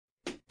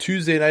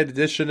Tuesday night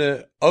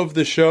edition of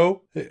the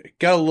show.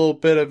 Got a little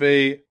bit of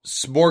a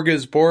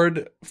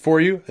smorgasbord for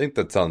you. I think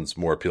that sounds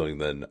more appealing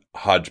than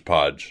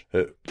hodgepodge.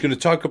 Going to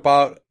talk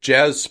about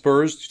Jazz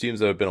Spurs, two teams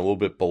that have been a little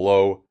bit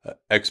below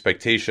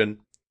expectation.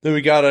 Then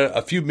we got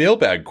a few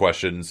mailbag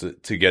questions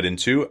to get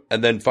into,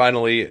 and then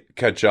finally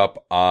catch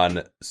up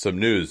on some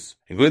news,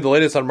 including the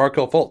latest on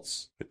Markelle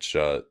Fultz, which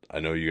I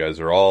know you guys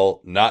are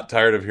all not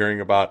tired of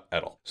hearing about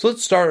at all. So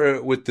let's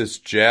start with this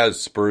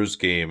Jazz-Spurs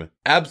game.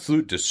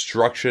 Absolute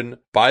destruction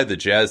by the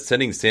Jazz,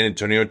 sending San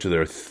Antonio to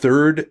their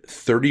third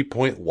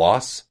 30-point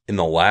loss in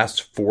the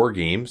last 4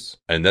 games,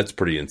 and that's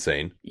pretty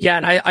insane. Yeah,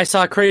 and I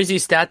saw a crazy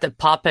stat that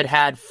Pop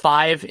had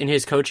 5 in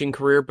his coaching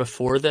career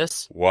before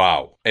this.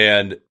 Wow.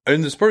 And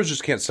the Spurs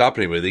just can't stop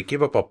anybody. They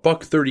gave up a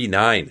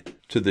 $139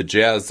 to the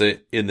Jazz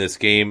in this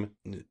game.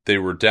 They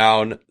were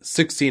down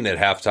 16 at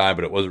halftime,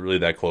 but it wasn't really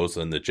that close.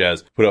 And the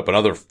Jazz put up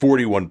another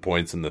 41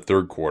 points in the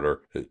third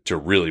quarter to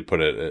really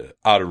put it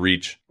out of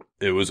reach.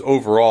 It was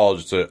overall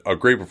just a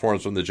great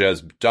performance from the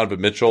Jazz.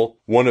 Donovan Mitchell,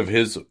 one of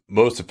his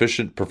most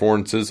efficient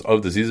performances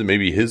of the season,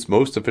 maybe his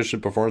most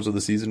efficient performance of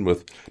the season,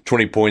 with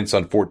 20 points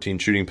on 14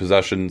 shooting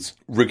possessions.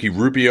 Ricky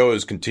Rubio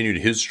has continued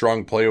his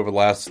strong play over the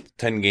last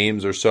 10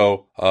 games or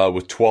so,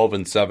 with 12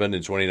 and 7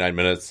 in 29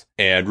 minutes.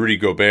 And Rudy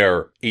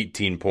Gobert,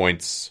 18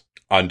 points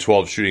on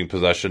 12 shooting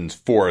possessions,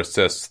 4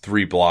 assists,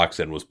 3 blocks,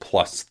 and was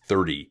plus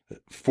 30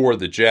 for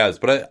the Jazz.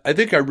 But I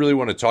think I really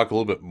want to talk a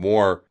little bit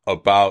more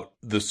about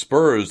the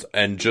Spurs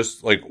and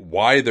just like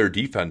why their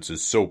defense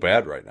is so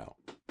bad right now.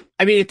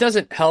 I mean, it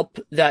doesn't help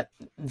that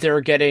they're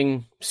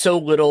getting so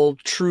little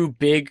true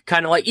big,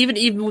 kind of like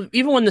even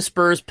when the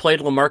Spurs played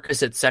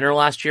LaMarcus at center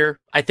last year,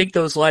 I think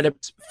those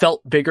lineups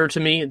felt bigger to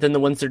me than the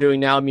ones they're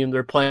doing now. I mean,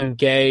 they're playing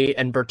Gay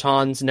and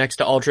Bertans next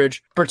to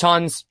Aldridge.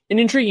 Bertans, an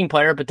intriguing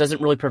player, but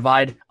doesn't really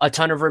provide a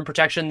ton of rim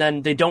protection.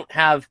 Then they don't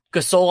have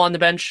Gasol on the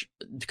bench.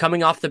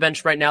 Coming off the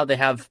bench right now, they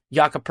have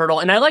Jakob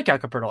Poeltl, and I like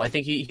Jakob Poeltl. I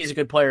think he's a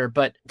good player,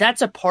 but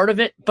that's a part of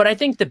it. But I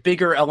think the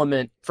bigger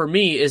element for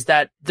me is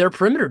that their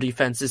perimeter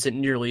defense isn't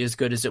nearly as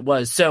good as it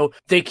was. So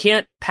they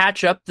can't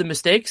patch up the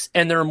mistakes,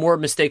 and there are more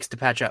mistakes to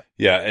patch up.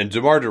 Yeah, and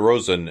DeMar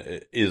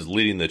DeRozan is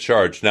leading the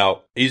charge.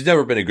 Now, he's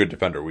never been a good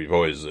defender. We've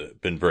always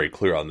been very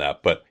clear on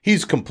that, but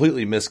he's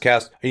completely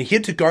miscast. I mean, he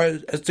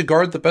has to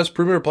guard the best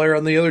perimeter player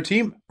on the other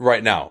team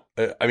right now.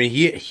 I mean,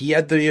 he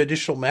had the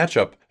additional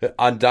matchup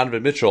on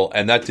Donovan Mitchell,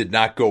 and that did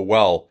not go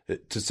well,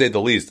 to say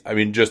the least. I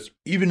mean, just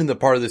even in the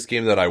part of this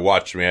game that I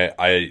watched, I mean,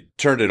 I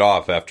turned it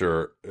off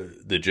after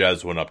the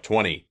Jazz went up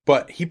 20,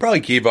 but he probably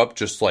gave up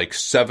just like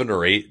 7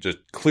 or 8 just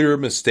clear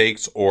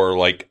mistakes or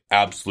like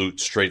absolute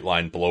straight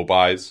line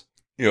blow-bys.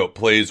 You know,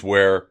 plays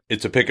where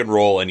it's a pick and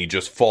roll and he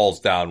just falls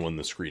down when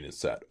the screen is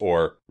set,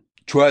 or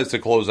tries to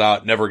close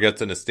out, never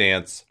gets in a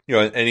stance, you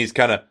know, and he's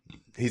kind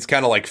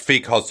of like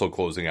fake hustle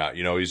closing out.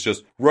 You know, he's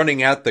just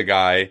running at the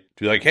guy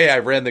to be like, hey, I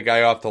ran the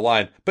guy off the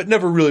line, but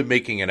never really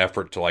making an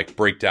effort to like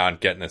break down,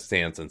 get in a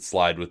stance, and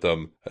slide with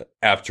them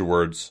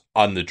afterwards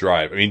on the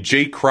drive. I mean,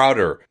 Jay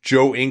Crowder,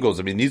 Joe Ingles,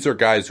 I mean, these are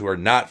guys who are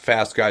not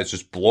fast guys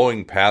just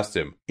blowing past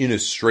him in a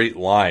straight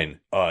line.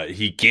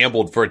 He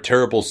gambled for a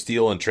terrible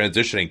steal in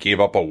transition and gave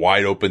up a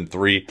wide open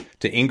 3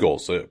 to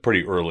Ingles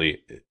pretty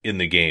early in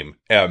the game.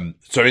 So,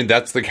 I mean,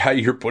 that's the guy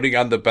you're putting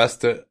on the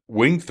best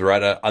wing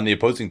threat on the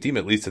opposing team,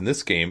 at least in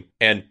this game.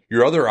 And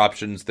your other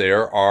options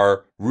there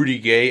are Rudy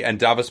Gay and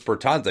Davis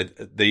Bertans.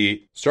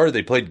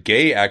 They played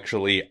Gay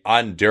actually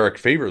on Derek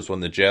Favors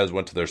when the Jazz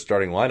went to their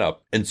starting lineup.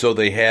 And so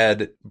they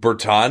had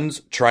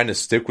Bertans trying to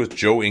stick with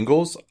Joe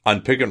Ingles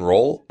on pick and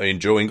roll. I mean,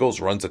 Joe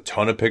Ingles runs a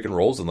ton of pick and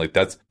rolls, and like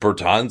that's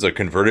Bertans, a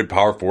converted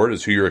power forward,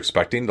 is who you're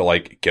expecting to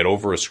like get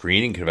over a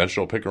screen in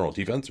conventional pick and roll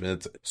defense. I mean,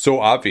 it's so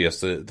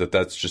obvious that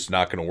that's just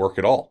not going to work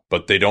at all.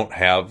 But they don't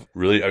have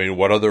really, I mean,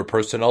 what other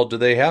personnel do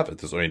they have at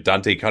this? I mean,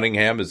 Dante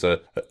Cunningham is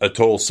a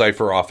total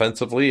cipher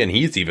offensively, and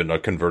he's even a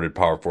converted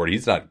power forward.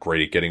 He's not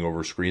great at getting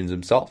over screens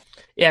himself.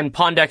 Yeah, and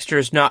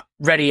Pondexter's not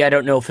ready. I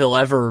don't know if he'll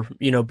ever,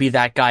 be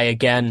that guy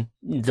again.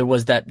 There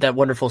was that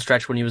wonderful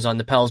stretch when he was on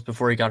the Pels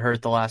before he got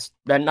hurt the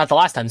second to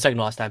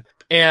last time.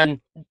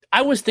 And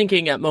I was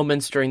thinking at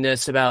moments during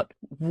this about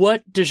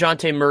what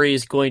DeJounte Murray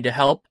is going to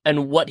help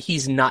and what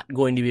he's not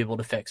going to be able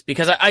to fix.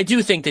 Because I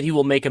do think that he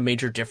will make a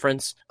major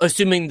difference,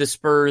 assuming the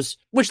Spurs,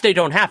 which they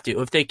don't have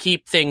to, if they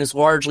keep things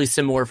largely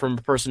similar from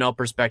a personnel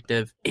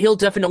perspective, he'll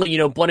definitely,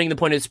 blunting the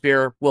pointed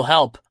spear will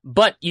help.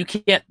 But you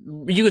could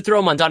throw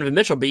him on Donovan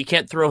Mitchell, but you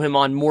can't throw him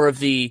on more of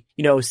the,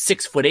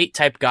 6'8"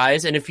 type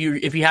guys. And if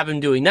you have him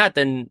doing that,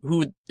 then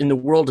who in the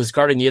world is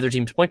guarding the other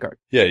team's point guard?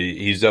 Yeah,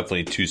 he's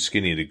definitely too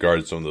skinny to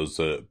guard some of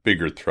those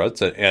bigger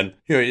threats. And,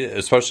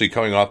 especially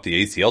coming off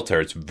the ACL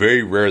tear, it's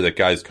very rare that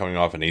guys coming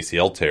off an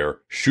ACL tear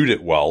shoot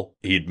it well.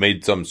 He'd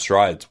made some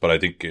strides, but I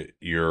think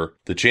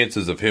the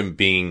chances of him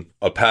being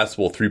a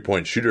passable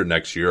 3-point shooter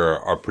next year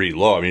are pretty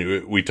low. I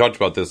mean, we talked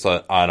about this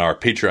on our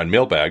Patreon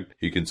mailbag.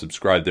 You can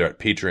subscribe there at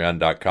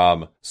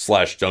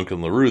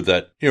patreon.com/Duncan LaRue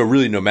that,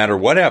 really no matter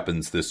what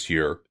happens this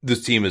year,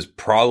 this team is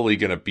probably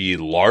going to be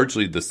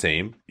largely the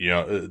same.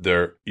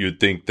 You'd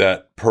think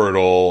that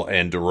Pirtle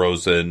and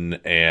DeRozan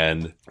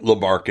and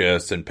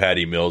LaMarcus and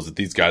Patty Mills, that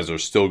these guys are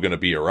still going to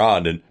be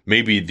around. And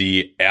maybe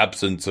the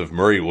absence of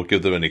Murray will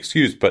give them an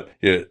excuse, but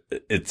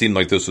it seemed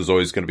like this was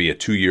always going to be a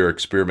 2-year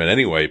experiment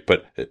anyway.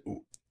 But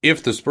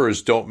if the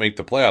Spurs don't make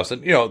the playoffs,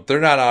 and, they're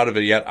not out of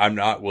it yet, I'm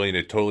not willing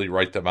to totally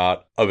write them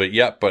out of it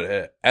yet.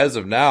 But as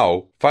of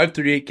now,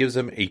 538 gives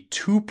them a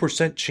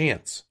 2%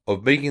 chance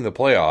of making the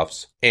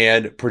playoffs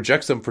and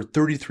projects them for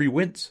 33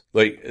 wins.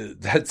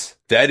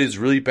 That is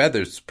really bad.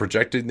 They're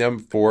projecting them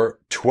for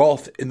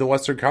 12th in the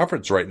Western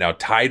Conference right now,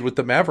 tied with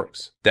the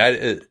Mavericks. That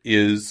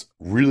is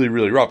really,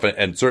 really rough.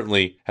 And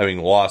certainly having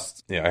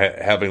lost,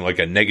 having like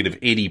a negative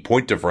 80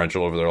 point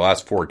differential over their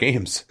last 4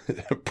 games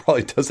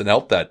probably doesn't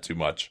help that too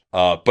much.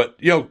 But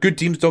good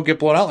teams don't get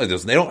blown out like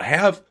this. And they don't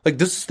have,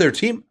 this is their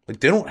team.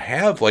 They don't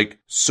have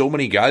so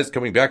many guys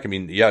coming back. I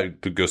mean, yeah,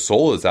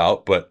 Gasol is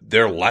out, but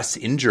they're less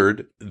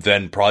injured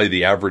than probably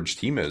the average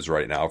team is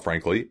right now,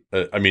 frankly.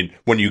 I mean,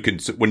 when you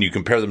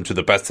compare them to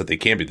the best that they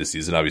can be this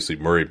season, obviously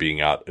Murray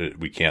being out,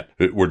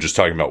 we're just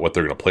talking about what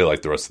they're going to play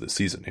like the rest of the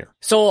season here.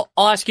 So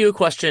I'll ask you a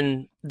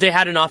question. They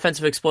had an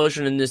offensive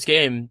explosion in this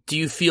game. Do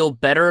you feel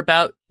better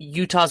about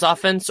Utah's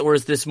offense, or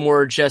is this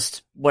more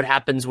just what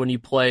happens when you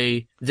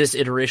play this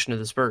iteration of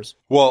the Spurs?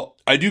 Well,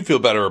 I do feel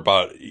better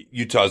about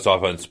Utah's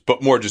offense,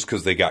 but more just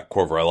because they got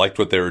Korver. I liked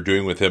what they were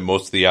doing with him.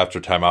 Most of the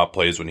after timeout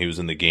plays when he was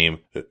in the game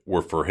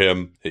were for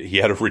him. He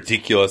had a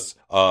ridiculous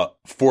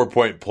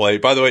 4-point play.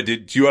 By the way,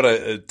 do you want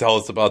to tell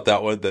us about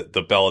that one, the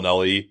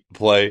Bellinelli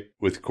play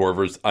with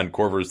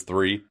Korver's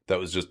 3? That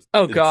was just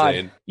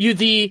insane.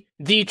 God.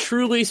 The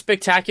truly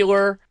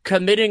spectacular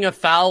committing a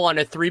foul on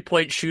a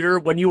 3-point shooter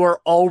when you are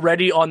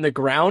already on the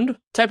ground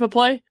type of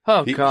play.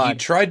 God. He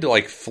tried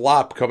to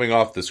flop coming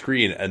off the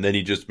screen, and then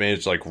he just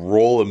managed to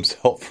roll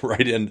himself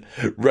right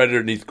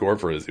underneath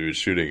Korver as he was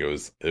shooting.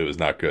 It was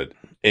not good.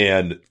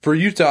 And for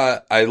Utah,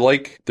 I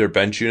like their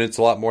bench units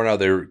a lot more now.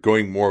 They're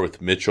going more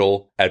with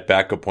Mitchell at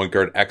backup point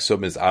guard.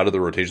 Exum is out of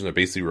the rotation. They're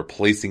basically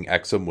replacing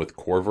Exum with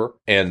Korver.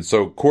 And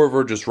so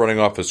Korver just running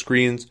off of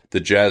screens. The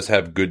Jazz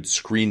have good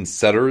screen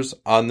setters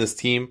on this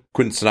team.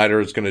 Quinn Snyder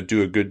is going to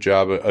do a good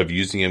job of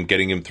using him,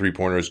 getting him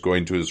 3-pointers,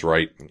 going to his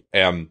right.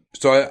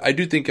 So I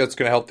do think that's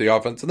going to help the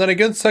offense. And then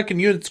against second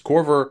units,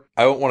 Korver,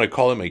 I don't want to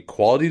call him a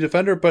quality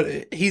defender,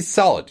 but he's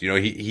solid.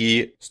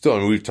 He still,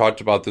 and we've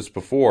talked about this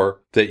before,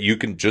 that you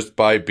can just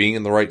by being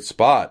in the right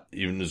spot,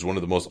 even as one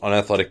of the most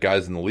unathletic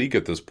guys in the league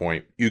at this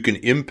point, you can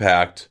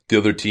impact the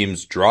other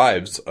team's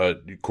drives.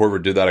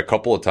 Korver did that a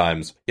couple of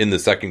times in the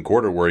second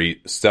quarter where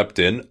he stepped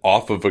in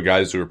off of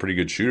guys who were pretty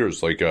good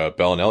shooters, like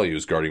Bellinelli, who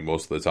was guarding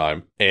most of the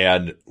time,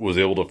 and was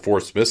able to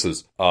force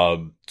misses.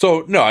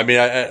 So, no, I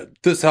mean,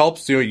 this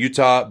helps.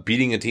 Utah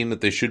beating a team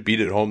that they should beat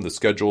at home. The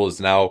schedule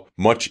is now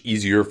much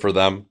easier for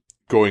them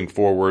going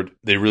forward.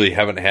 They really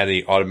haven't had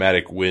any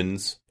automatic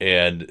wins.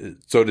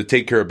 And so to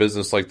take care of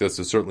business like this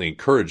is certainly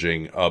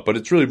encouraging. But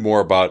it's really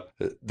more about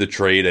the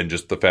trade and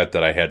just the fact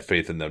that I had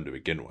faith in them to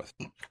begin with.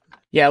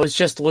 Yeah, I was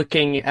just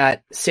looking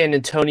at San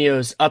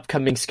Antonio's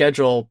upcoming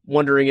schedule,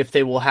 wondering if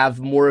they will have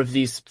more of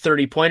these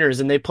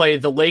 30-pointers. And they play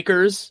the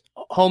Lakers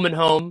home and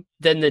home,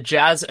 then the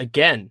Jazz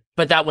again.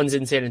 But that one's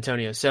in San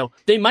Antonio. So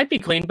they might be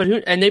clean,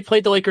 and they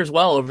played the Lakers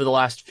well over the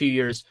last few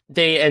years.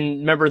 And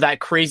remember that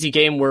crazy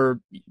game where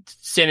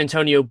San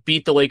Antonio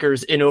beat the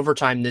Lakers in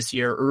overtime this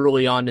year,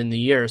 early on in the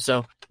year.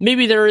 So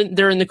maybe they're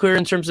in the clear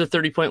in terms of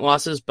 30-point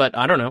losses, but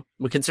I don't know.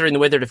 Considering the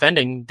way they're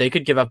defending, they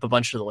could give up a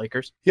bunch to the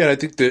Lakers. Yeah, and I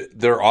think that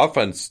their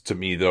offense, to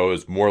me, though,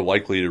 is more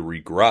likely to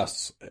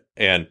regress.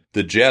 And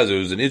the Jazz, it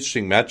was an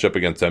interesting matchup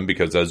against them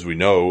because, as we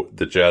know,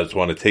 the Jazz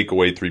want to take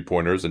away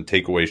 3-pointers and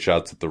take away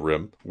shots at the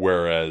rim,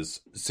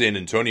 whereas San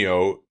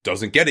Antonio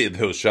doesn't get any of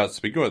those shots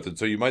to begin with. And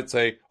so you might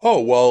say,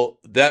 oh, well,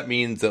 that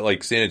means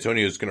that San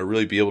Antonio is going to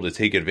really be able to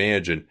take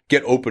advantage and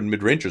get open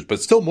mid-rangers.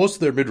 But still, most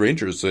of their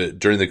mid-rangers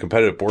during the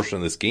competitive portion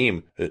of this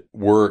game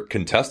were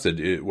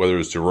contested, whether it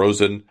was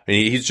DeRozan. I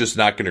mean, he's just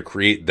not going to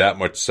create that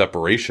much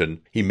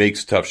separation. He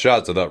makes tough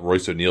shots. I thought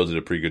Royce O'Neal did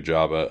a pretty good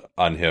job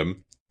on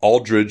him.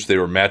 Aldridge, they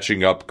were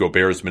matching up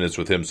Gobert's minutes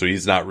with him, so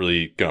he's not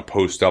really going to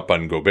post up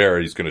on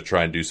Gobert. He's going to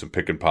try and do some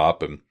pick and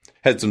pop, and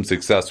had some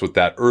success with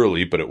that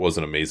early, but it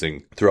wasn't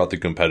amazing throughout the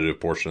competitive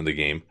portion of the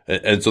game.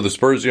 And so the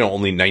Spurs,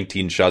 only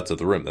 19 shots at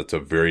the rim. That's a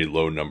very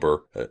low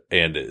number.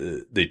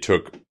 And they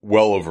took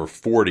well over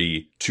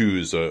 40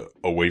 twos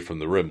away from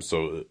the rim.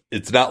 So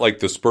it's not like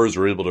the Spurs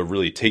were able to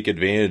really take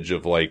advantage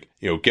of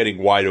getting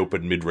wide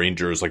open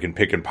mid-rangers in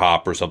pick and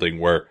pop or something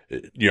where,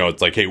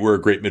 it's like, hey, we're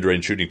a great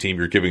mid-range shooting team.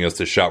 You're giving us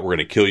this shot. We're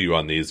going to kill you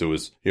on these. It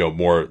was,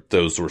 more,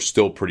 those were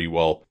still pretty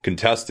well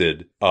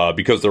contested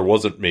because there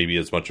wasn't maybe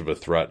as much of a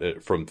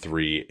threat from three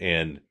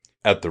and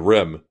at the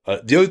rim.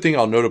 The other thing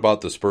I'll note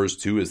about the Spurs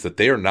too is that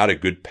they are not a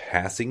good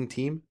passing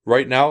team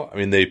right now. I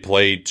mean, they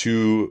play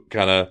two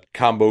kind of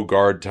combo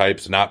guard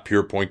types, not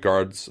pure point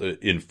guards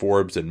in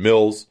Forbes and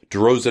Mills.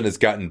 DeRozan has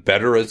gotten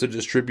better as a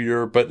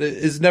distributor, but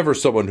is never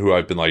someone who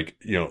I've been like,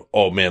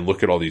 oh man,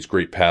 look at all these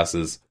great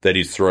passes that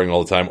he's throwing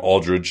all the time.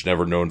 Aldridge,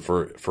 never known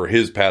for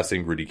his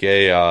passing. Rudy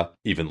Gay,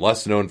 even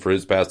less known for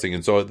his passing.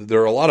 And so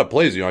there are a lot of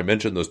plays. I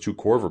mentioned those two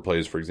Korver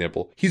plays, for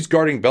example. He's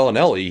guarding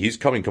Bellinelli. He's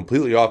coming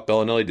completely off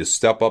Bellinelli to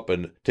step up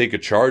and take a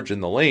charge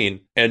in the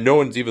lane, and no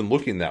one's even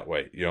looking that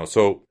way.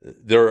 So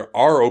there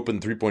are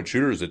open three-point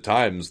shooters at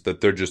times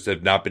that they're just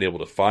have not been able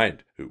to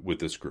find with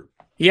this group.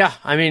 Yeah,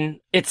 I mean,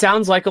 it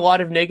sounds like a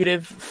lot of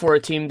negative for a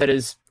team that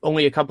is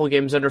only a couple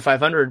games under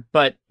 500,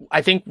 but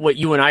I think what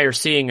you and I are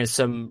seeing is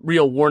some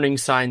real warning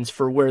signs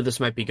for where this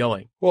might be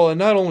going. Well, and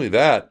not only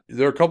that,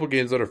 there are a couple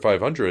games under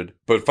 500,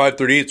 but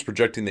 538 is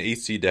projecting the 8th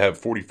seed to have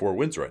 44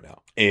 wins right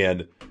now.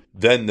 And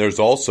then there's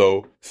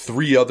also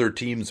 3 other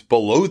teams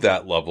below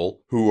that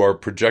level who are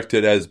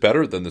projected as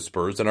better than the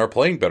Spurs and are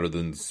playing better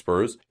than the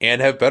Spurs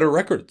and have better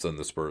records than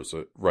the Spurs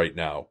right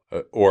now,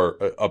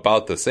 or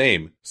about the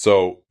same.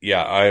 So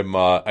yeah, I'm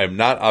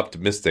not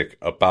optimistic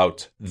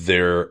about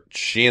their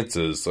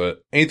chances.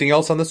 Anything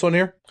else on this one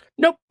here?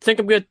 Nope, think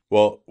I'm good.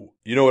 Well,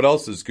 you know what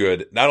else is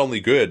good? Not only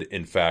good,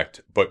 in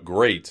fact, but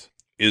great.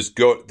 This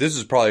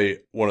is probably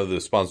one of the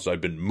sponsors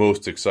I've been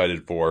most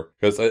excited for,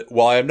 because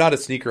while I'm not a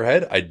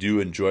sneakerhead, I do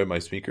enjoy my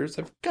sneakers.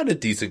 I've got a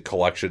decent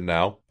collection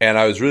now, and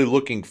I was really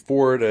looking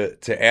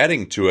forward to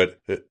adding to it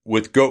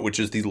with GOAT,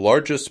 which is the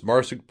largest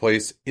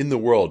marketplace in the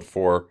world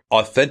for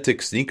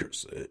authentic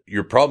sneakers.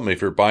 Your problem if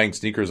you're buying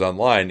sneakers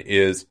online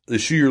is the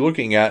shoe you're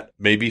looking at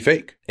may be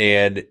fake,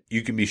 and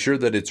you can be sure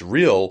that it's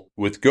real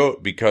with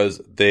GOAT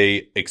because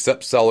they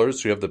accept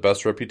sellers who have the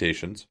best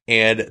reputations,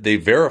 and they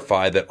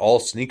verify that all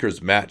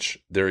sneakers match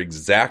their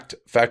exact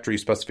factory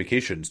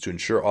specifications to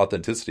ensure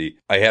authenticity.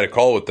 I had a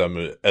call with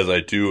them, as I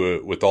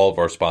do with all of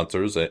our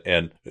sponsors,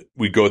 and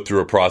we go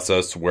through a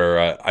process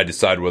where I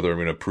decide whether I'm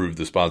going to approve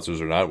the sponsors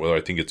or not, whether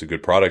I think it's a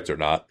good product or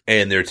not.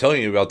 And they're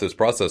telling me about this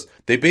process.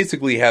 They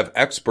basically have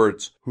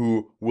experts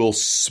who will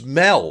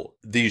smell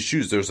these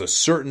shoes. There's a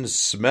certain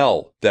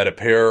smell that a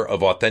pair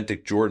of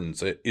authentic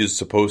Jordans is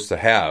supposed to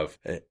have.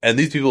 And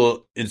these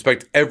people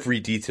inspect every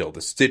detail,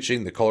 the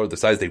stitching, the color, the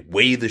size. They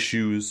weigh the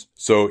shoes.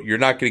 So you're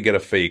not going to get a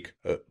fake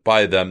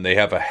by them. They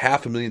have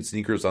 500,000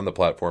 sneakers on the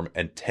platform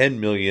and 10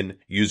 million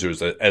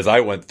users. As I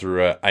went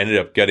through, I ended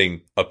up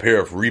getting a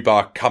pair of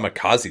Reebok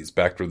Kamikazes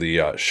back to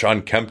the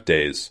Sean Kemp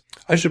days.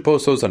 I should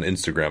post those on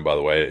Instagram, by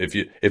the way.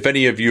 If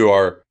any of you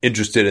are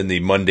interested in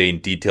the mundane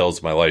details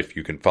of my life,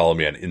 you can follow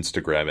me on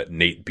Instagram at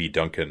Nate B.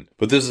 Duncan.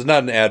 But this is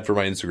not an ad for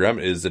my Instagram.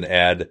 It is an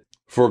ad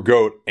for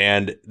GOAT,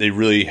 and they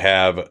really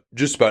have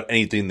just about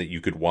anything that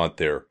you could want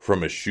there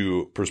from a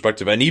shoe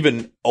perspective, and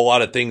even a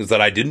lot of things that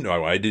I didn't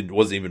know.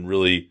 Wasn't even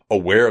really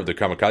aware of the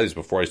Kamikazes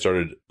before I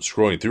started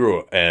scrolling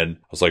through, and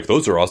I was like,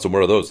 those are awesome.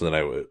 What are those? And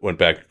then I went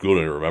back to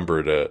Google and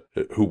remembered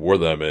who wore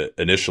them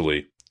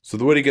initially. So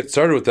the way to get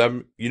started with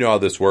them, you know how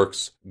this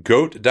works.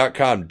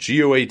 GOAT.com,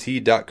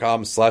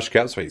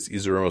 GOAT.com/capspace,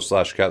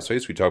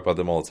 EasyRemo/capspace. We talk about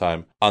them all the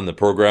time on the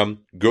program.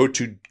 Go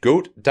to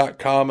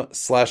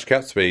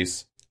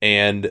GOAT.com/capspace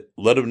and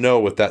let them know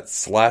with that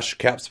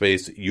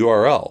 /capspace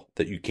URL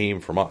that you came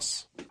from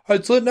us. All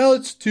right, so now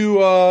let's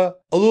do a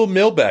little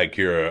mailbag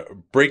here,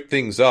 break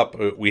things up.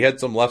 We had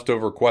some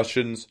leftover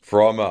questions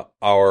from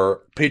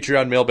our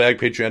Patreon mailbag,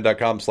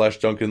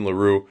 patreon.com/Duncan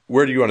LaRue.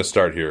 Where do you want to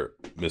start here,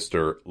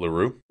 Mr.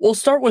 LaRue? We'll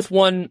start with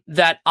one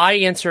that I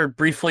answered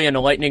briefly in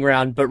a lightning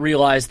round, but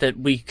realized that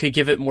we could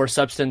give it more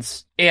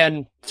substance.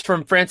 And it's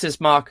from Francis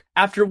Mock.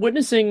 After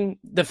witnessing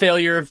the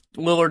failure of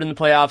Lillard in the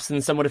playoffs and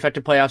the somewhat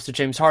effective playoffs to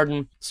James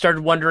Harden,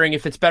 started wondering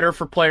if it's better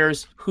for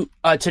players who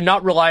to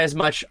not rely as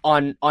much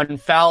on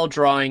foul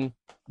drawing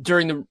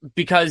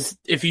because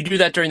if you do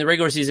that during the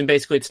regular season,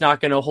 basically it's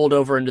not going to hold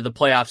over into the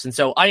playoffs. And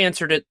so I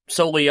answered it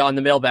solely on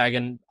the mailbag,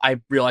 and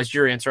I realized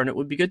your answer on it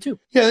would be good too.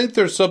 Yeah, I think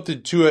there's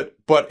something to it,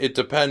 but it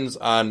depends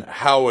on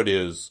how it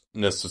is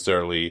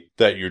necessarily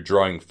that you're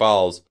drawing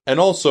fouls, and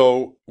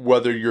also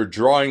whether you're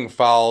drawing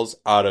fouls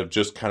out of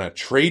just kind of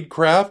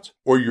tradecraft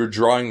or you're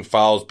drawing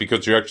fouls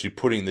because you're actually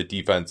putting the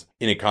defense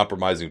in a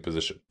compromising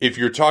position. If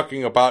you're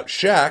talking about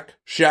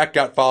Shaq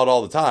got fouled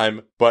all the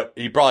time, but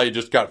he probably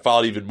just got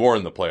fouled even more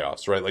in the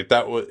playoffs, right? Like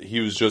he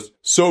was just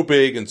so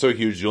big and so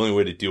huge, the only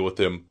way to deal with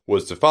him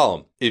was to foul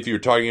him. If you're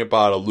talking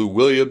about a Lou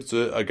Williams,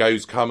 a guy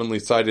who's commonly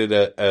cited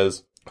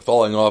as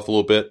falling off a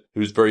little bit,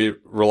 who's very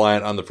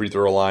reliant on the free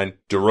throw line.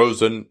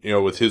 DeRozan,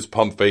 with his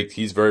pump fake,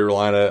 he's very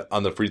reliant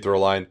on the free throw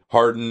line.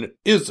 Harden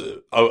is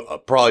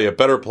probably a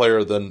better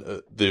player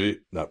than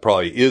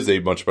is a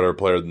much better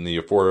player than the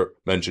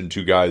aforementioned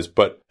two guys,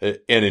 but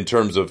and in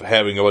terms of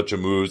having a bunch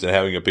of moves and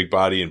having a big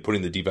body and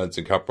putting the defense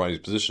in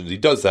compromising positions, he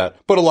does that.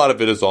 But a lot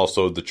of it is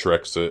also the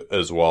tricks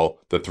as well.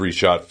 The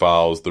 3-shot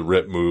fouls, the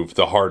rip move,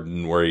 the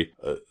Harden where he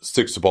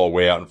sticks the ball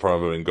way out in front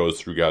of him and goes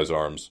through guys'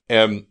 arms.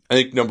 And I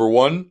think number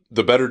one,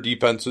 the better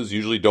defenses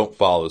usually don't don't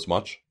foul as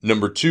much.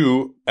 Number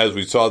two, as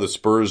we saw the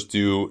Spurs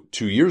do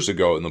 2 years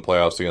ago in the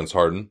playoffs against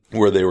Harden,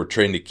 where they were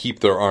trained to keep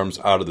their arms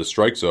out of the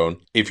strike zone.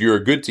 If you're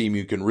a good team,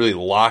 you can really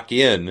lock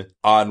in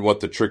on what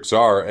the tricks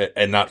are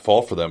and not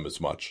fall for them as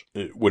much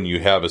when you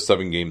have a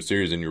 7-game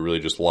series and you're really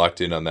just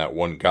locked in on that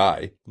one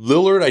guy.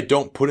 Lillard, I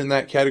don't put in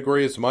that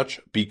category as much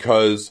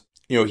because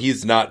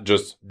he's not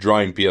just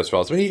drawing PS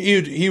fouls. I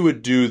mean, he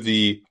would do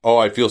the,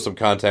 I feel some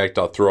contact,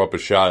 I'll throw up a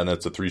shot, and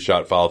that's a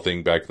 3-shot foul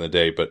thing back in the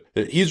day. But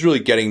he's really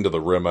getting to the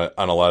rim on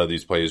a lot of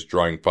these plays,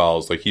 drawing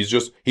fouls. Like,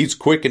 he's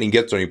quick and he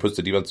gets there and he puts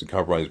the defense in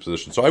compromising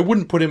position. So I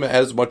wouldn't put him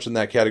as much in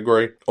that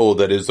category.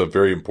 That is a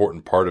very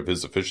important part of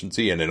his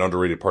efficiency and an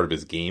underrated part of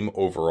his game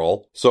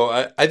overall. So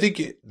I think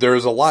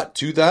there's a lot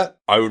to that.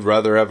 I would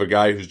rather have a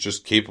guy who's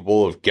just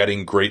capable of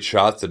getting great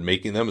shots and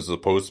making them as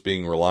opposed to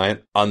being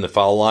reliant on the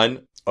foul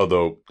line.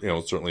 Although,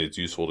 certainly it's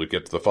useful to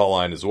get to the foul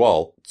line as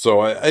well. So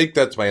I think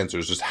that's my answer,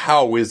 is just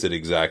how is it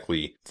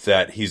exactly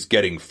that he's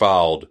getting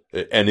fouled,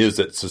 and is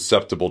it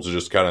susceptible to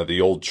just kind of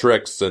the old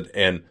tricks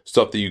and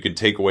stuff that you can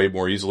take away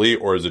more easily,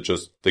 or is it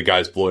just the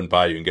guy's blowing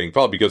by you and getting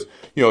fouled? Because,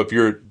 if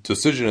your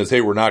decision is,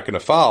 hey, we're not going to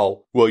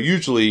foul, well,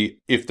 usually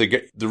if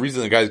the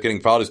reason the guy's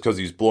getting fouled is because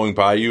he's blowing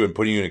by you and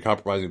putting you in a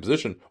compromising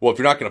position, well, if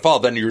you're not going to foul,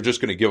 then you're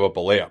just going to give up a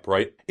layup,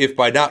 right? If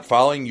by not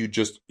fouling, you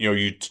just,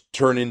 you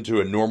turn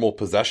into a normal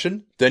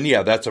possession, then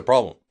yeah, that's a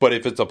problem. But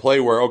if it's a play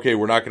where, okay,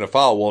 we're not going to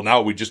foul, well,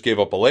 now we just gave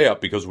up a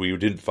layup because we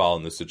didn't foul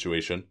in this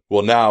situation.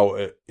 Well, now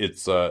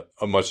it's a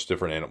much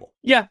different animal.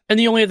 Yeah, and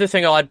the only other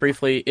thing I'll add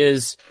briefly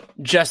is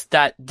just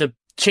that the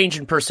change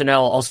in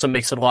personnel also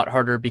makes it a lot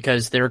harder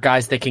because there are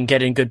guys that can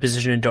get in good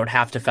position and don't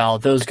have to foul.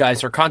 Those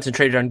guys are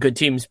concentrated on good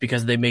teams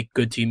because they make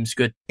good teams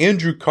good.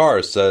 Andrew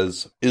Carr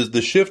says, is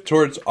the shift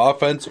towards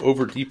offense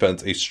over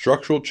defense a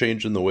structural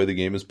change in the way the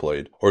game is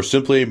played, or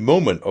simply a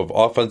moment of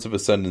offensive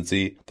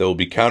ascendancy that will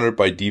be countered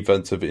by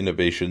defensive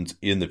innovations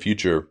in the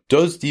future?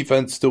 Does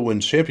defense still win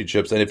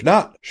championships? And if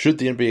not, should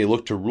the NBA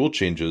look to rule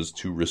changes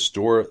to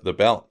restore the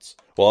balance?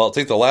 Well, I'll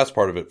take the last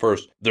part of it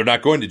first. They're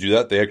not going to do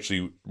that. They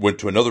actually went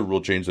to another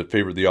rule change that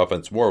favored the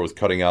offense more, with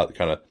cutting out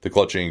kind of the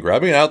clutching and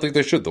grabbing. And I don't think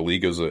they should. The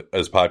league is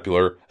as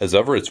popular as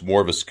ever. It's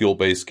more of a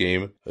skill-based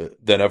game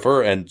than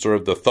ever. And sort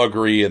of the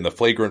thuggery and the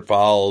flagrant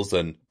fouls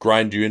and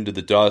grind you into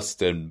the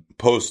dust and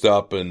post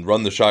up and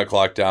run the shot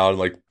clock down,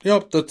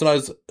 that's not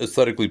as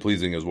aesthetically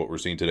pleasing as what we're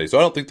seeing today. So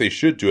I don't think they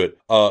should do it.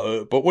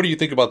 But what do you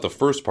think about the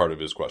first part of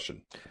his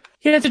question?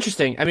 Yeah, it's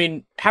interesting. I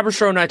mean,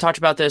 Haberstroh and I talked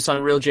about this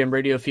on Real Jam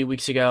Radio a few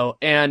weeks ago,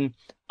 and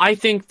I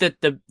think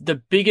that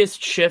the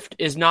biggest shift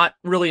is not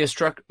really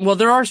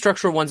there are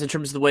structural ones in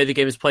terms of the way the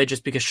game is played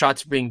just because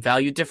shots are being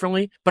valued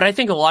differently, but I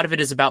think a lot of it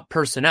is about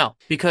personnel,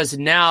 because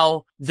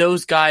now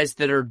those guys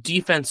that are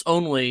defense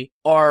only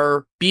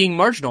are being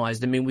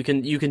marginalized. I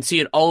mean, you can see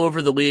it all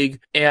over the league,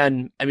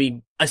 and I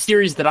mean, a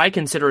series that I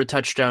consider a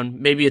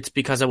touchdown, maybe it's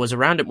because I was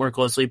around it more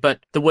closely, but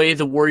the way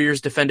the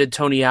Warriors defended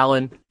Tony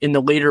Allen in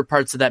the later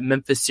parts of that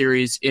Memphis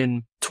series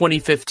in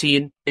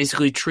 2015,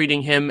 basically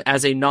treating him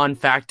as a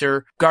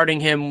non-factor,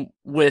 guarding him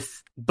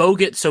with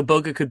Bogut so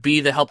Bogut could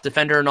be the help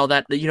defender and all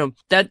that,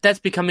 that's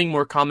becoming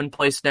more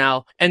commonplace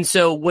now. And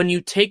so when you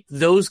take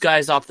those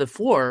guys off the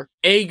floor,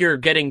 you're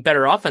getting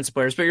better offensive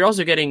players, but you're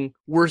also getting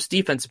worse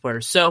defensive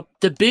players. So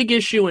the big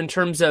issue in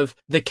terms of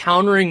the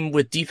countering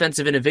with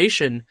defensive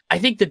innovation, I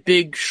think the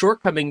big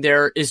shortcoming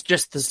there is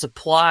just the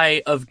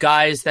supply of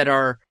guys that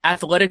are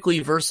athletically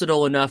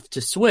versatile enough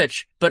to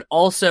switch, but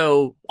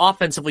also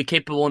offensively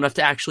capable enough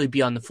to actually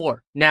be on the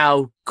floor.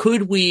 Now,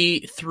 could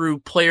we, through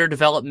player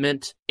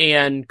development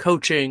and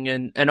coaching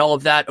and all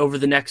of that over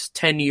the next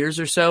 10 years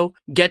or so,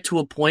 get to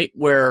a point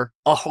where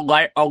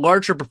a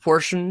larger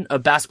proportion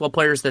of basketball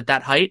players at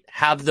that height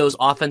have those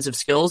offensive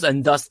skills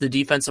and thus the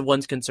defensive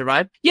ones can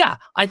survive? Yeah,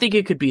 I think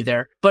it could be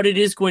there, but it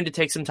is going to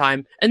take some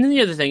time. And then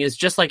the other thing is,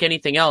 just like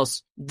anything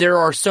else, there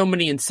are so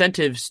many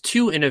incentives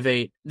to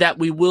innovate that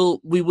we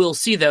will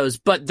see those,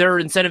 but there are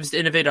incentives to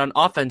innovate on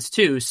offense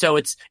too. So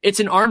it's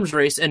an arms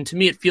race, and to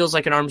me it feels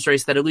like an arms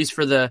race that at least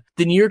for the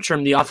near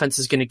term, the offense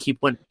is going to keep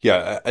winning.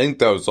 Yeah, I think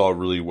that was all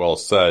really well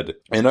said.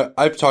 And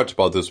I've talked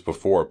about this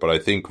before, but I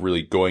think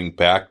really going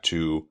back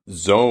to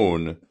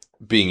zone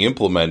being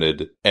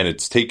implemented, and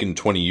it's taken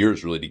 20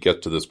 years really to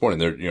get to this point.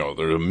 And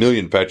there are a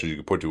million factors you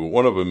could put to it.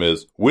 One of them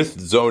is, with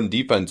zone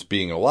defense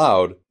being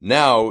allowed,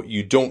 now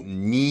you don't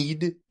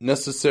need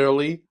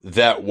necessarily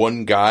that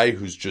one guy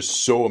who's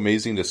just so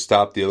amazing to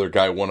stop the other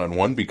guy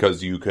one-on-one,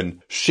 because you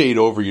can shade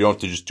over. You don't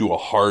have to just do a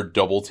hard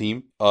double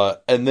team.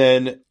 And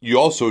then you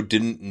also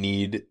didn't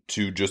need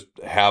to just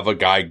have a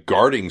guy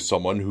guarding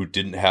someone who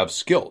didn't have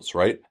skills,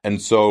 right?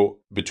 And so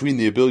between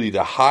the ability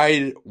to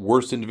hide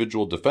worse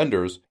individual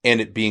defenders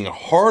and it being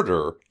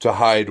harder to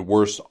hide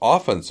worse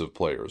offensive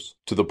players,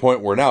 to the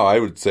point where now I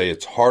would say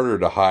it's harder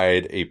to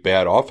hide a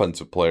bad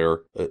offensive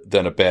player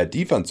than a bad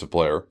defensive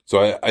player.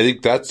 So I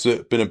think that's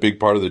been a big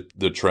part of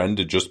the trend,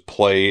 to just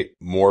play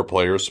more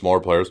players, smaller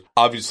players.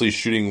 Obviously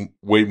shooting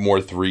way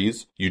more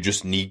threes. You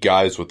just need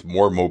guys with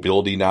more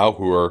mobility now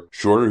who who are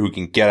shorter, who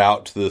can get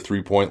out to the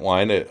 3-point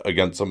line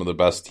against some of the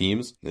best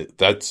teams.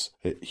 That's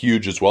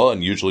huge as well.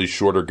 And usually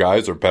shorter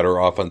guys are better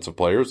offensive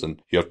players,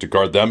 and you have to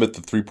guard them at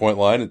the 3-point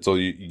line. And so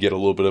you get a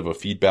little bit of a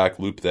feedback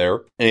loop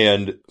there.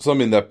 And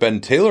something that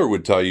Ben Taylor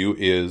would tell you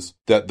is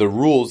that the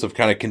rules have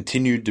kind of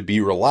continued to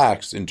be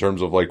relaxed in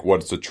terms of like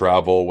what's a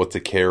travel, what's a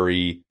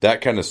carry,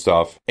 that kind of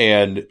stuff.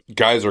 And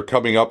guys are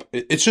coming up.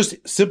 It's just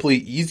simply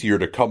easier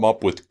to come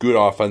up with good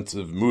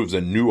offensive moves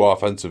and new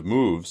offensive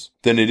moves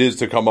than it is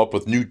to come up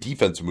with new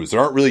defensive moves. There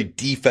aren't really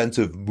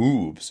defensive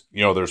moves.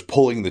 There's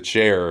pulling the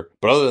chair.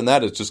 But other than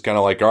that, it's just kind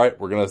of like, all right,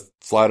 we're going to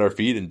slide our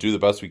feet and do the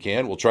best we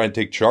can. We'll try and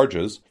take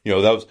charges. That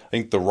was, I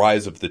think the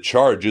rise of the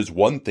charge is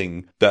one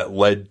thing that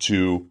led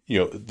to,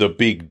 the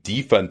big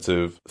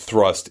defensive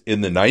thrust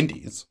in the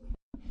 90s.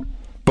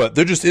 But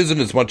there just isn't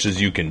as much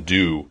as you can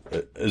do,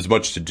 as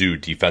much to do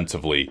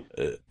defensively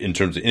in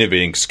terms of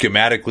innovating.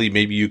 Schematically,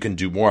 maybe you can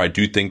do more. I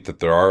do think that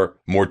there are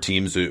more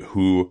teams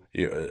who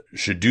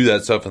should do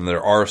that stuff, and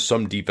there are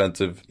some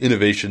defensive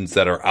innovations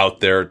that are out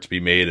there to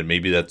be made, and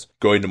maybe that's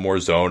going to more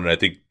zone. And I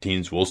think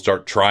teams will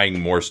start trying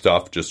more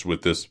stuff just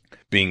with this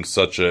being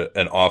such an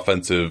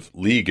offensive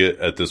league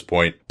at this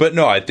point. But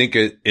no, I think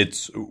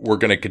we're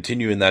going to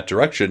continue in that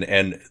direction.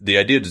 And the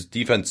idea, does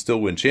defense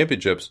still win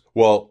championships?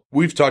 Well,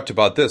 we've talked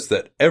about this,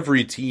 that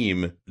every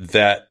team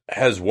that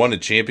has won a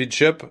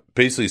championship,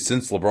 basically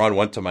since LeBron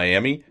went to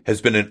Miami,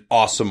 has been an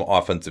awesome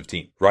offensive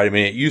team, right? I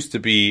mean, it used to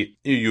be,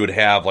 you would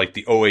have like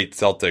the '08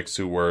 Celtics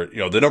who were,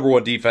 the number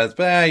one defense,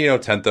 but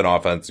 10th in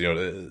offense,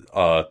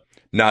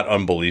 not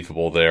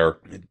unbelievable there.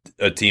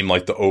 A team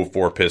like the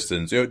 '04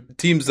 Pistons,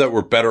 teams that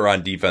were better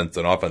on defense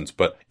than offense.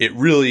 But it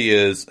really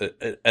is,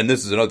 and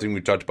this is another thing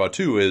we talked about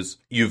too, is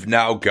you've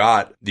now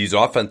got these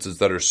offenses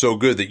that are so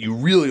good that you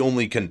really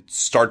only can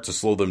start to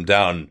slow them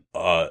down.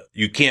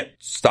 You can't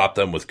stop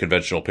them with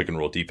conventional pick and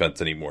roll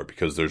defense anymore,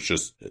 because there's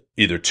just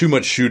either too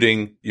much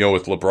shooting,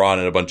 with LeBron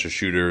and a bunch of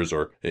shooters,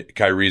 or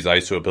Kyrie's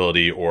ISO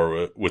ability,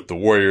 or with the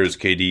Warriors,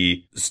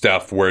 KD,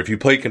 Steph, where if you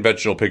play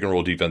conventional pick and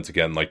roll defense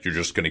again, like you're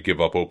just going to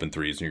give up open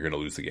threes and you're going to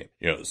lose the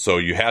game. So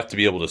you have to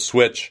be able to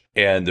switch,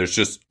 and there's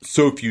just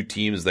so few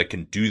teams that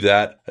can do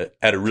that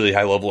at a really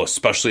high level,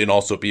 especially, and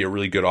also be a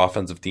really good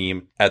offensive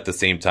team at the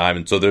same time.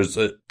 And so there's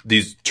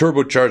these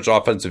turbocharged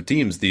offensive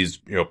teams, these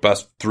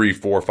best 3,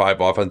 4, 5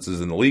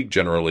 offenses in the league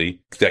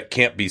generally, that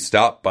can't be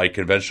stopped by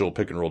conventional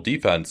pick and roll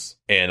defense.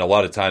 And a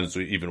lot of times,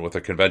 even with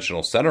a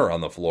conventional center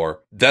on the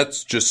floor,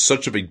 that's just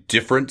such a big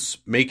difference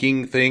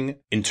making thing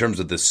in terms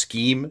of the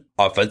scheme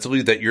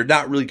offensively, that you're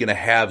not really going to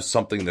have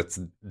something that's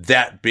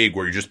that big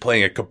where you're just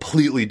playing a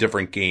completely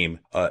different game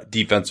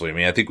defensively. I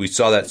mean, I think we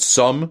saw that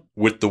some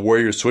with the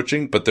Warriors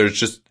switching, but there's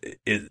just,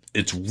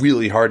 it's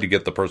really hard to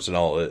get the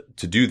personnel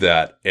to do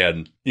that.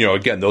 And,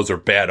 again, those are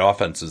bad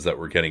offenses that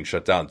were getting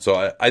shut down.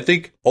 So I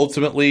think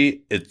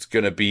ultimately it's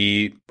going to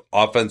be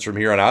offense from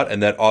here on out.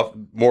 And that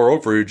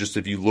moreover, just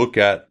if you look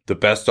at the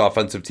best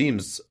offensive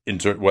teams,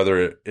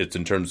 whether it's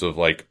in terms of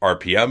like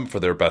RPM for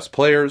their best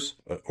players,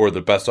 or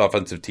the best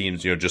offensive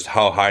teams, just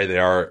how high they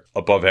are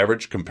above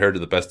average compared to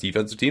the best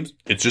defensive teams,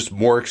 it's just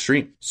more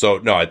extreme. So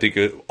no, I think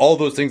all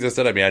those things I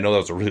said, I mean, I know that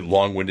was a really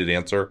long-winded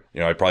answer.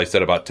 I probably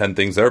said about 10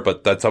 things there,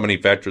 but that's how many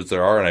factors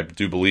there are. And I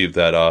do believe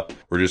that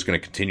we're just going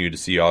to continue to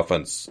see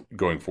offense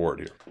going forward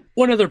here.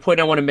 One other point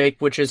I want to make,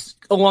 which is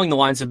along the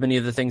lines of many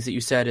of the things that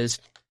you said, is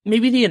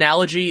maybe the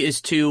analogy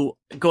is to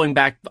going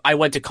back. I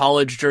went to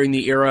college during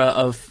the era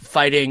of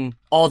fighting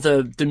all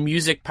the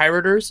music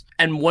pirators,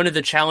 and one of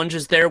the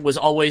challenges there was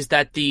always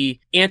that the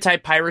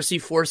anti-piracy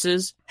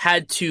forces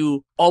had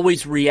to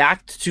always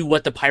react to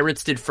what the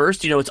pirates did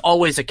first. It's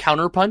always a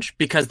counterpunch,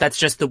 because that's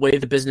just the way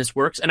the business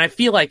works. And I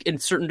feel like in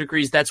certain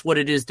degrees, that's what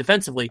it is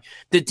defensively.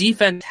 The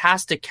defense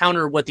has to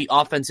counter what the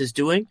offense is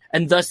doing,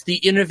 and thus the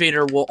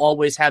innovator will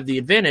always have the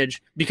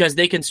advantage, because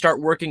they can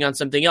start working on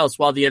something else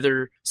while the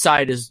other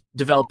side is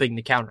developing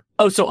the counter.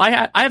 Oh, so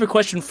I have a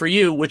question for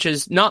you, which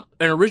is not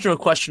an original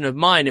question of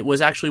mine. It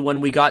was actually one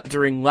we got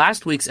during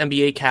last week's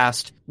NBA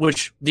cast,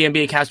 which the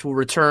NBA cast will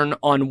return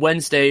on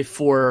Wednesday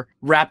for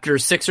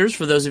Raptors Sixers,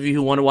 for those of you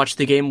who want to watch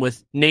the game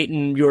with Nate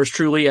and yours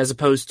truly, as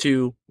opposed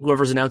to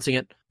whoever's announcing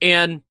it.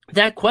 And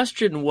that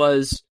question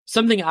was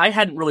something I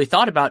hadn't really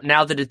thought about,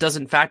 now that it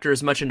doesn't factor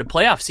as much into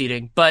playoff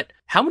seeding. But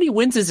how many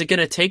wins is it going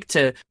to take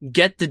to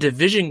get the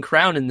division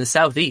crown in the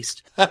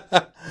Southeast?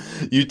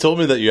 You told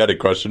me that you had a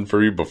question for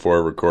me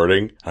before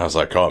recording. I was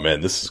like, oh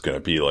man, this is going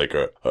to be like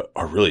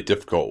a really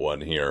difficult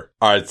one here.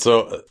 All right,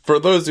 so for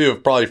those who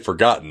have probably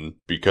forgotten,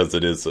 because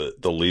it is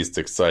the least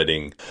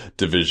exciting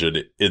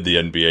division in the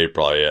NBA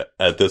probably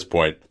at this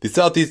point, the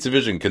Southeast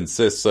Division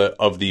consists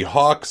of the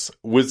Hawks,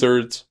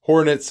 Wizards,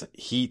 Hornets,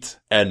 Heat,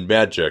 and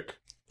Magic.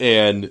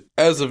 And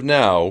as of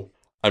now,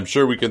 I'm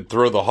sure we can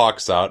throw the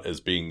Hawks out as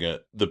being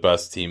the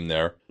best team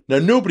there. Now,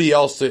 nobody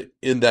else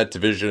in that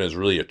division is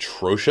really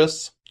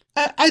atrocious.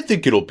 I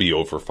think it'll be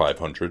over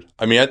 500.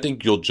 I mean, I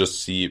think you'll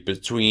just see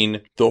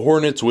between the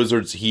Hornets,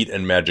 Wizards, Heat,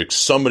 and Magic,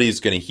 somebody's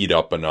going to heat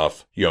up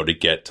enough, to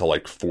get to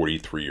like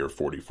 43 or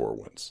 44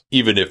 wins.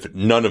 Even if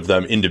none of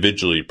them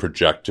individually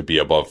project to be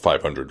above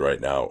 500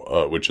 right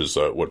now, which is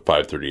what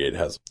 538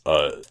 has.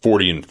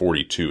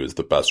 40-42 is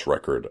the best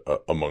record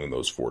among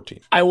those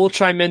 14. I will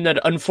chime in that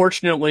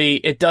unfortunately,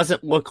 it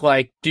doesn't look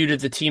like, due to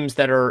the teams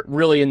that are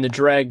really in the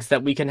dregs,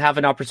 that we can have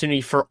an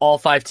opportunity for all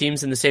 5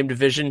 teams in the same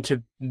division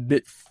to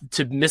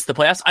miss the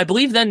playoffs. I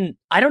believe then,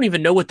 I don't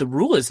even know what the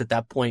rule is at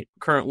that point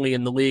currently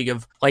in the league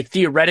of, like,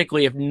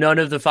 theoretically, if none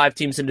of the 5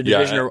 teams in the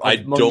division are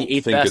among the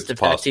 8 best. It's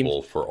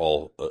possible for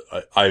all.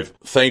 I've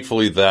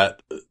thankfully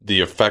that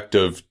the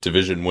effective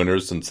division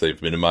winners, since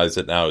they've minimized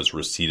it now, is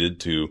receded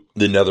to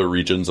the nether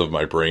regions of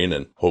my brain,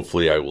 and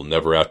hopefully I will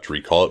never have to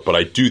recall it. But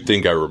I do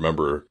think I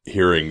remember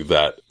hearing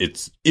that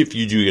it's, if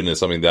you do get into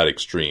something that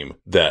extreme,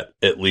 that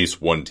at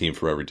least one team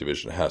from every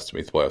division has to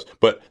make the playoffs.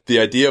 But the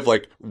idea of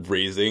like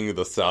raising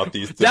the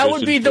Southeast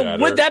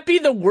division, would that be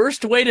the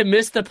worst way to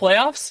miss the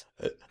playoffs?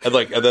 And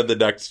then the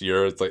next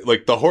year, it's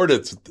like the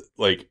Hornets,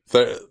 like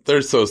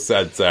they're so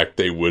sad, Zach,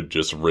 they would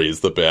just raise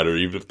the banner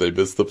even if they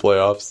miss the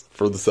playoffs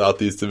for the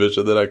Southeast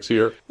Division the next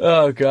year.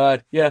 Oh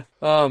God, yeah.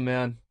 Oh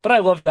man, but I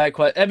love that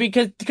question. I mean,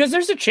 because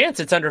there's a chance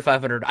it's under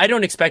 500. I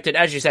don't expect it,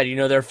 as you said.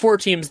 There are 4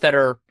 teams that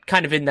are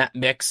kind of in that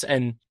mix,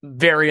 and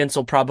variance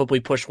will probably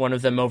push one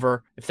of them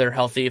over if they're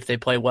healthy, if they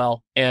play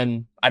well.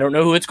 And I don't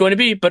know who it's going to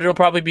be, but it'll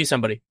probably be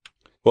somebody.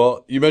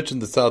 Well, you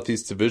mentioned the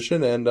Southeast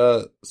Division, and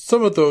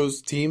some of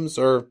those teams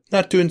are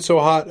not doing so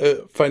hot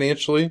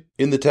financially.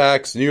 In the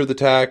tax, near the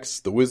tax,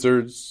 the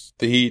Wizards,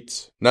 the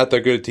Heat, not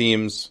that good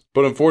teams.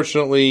 But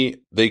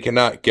unfortunately, they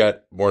cannot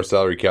get more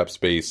salary cap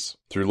space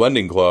through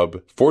Lending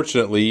Club.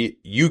 Fortunately,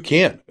 you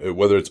can,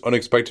 whether it's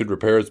unexpected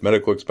repairs,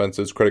 medical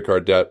expenses, credit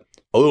card debt.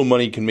 A little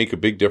money can make a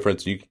big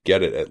difference. You can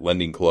get it at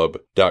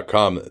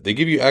lendingclub.com. They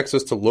give you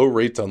access to low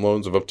rates on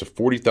loans of up to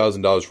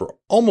 $40,000 for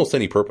almost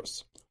any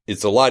purpose.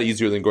 It's a lot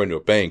easier than going to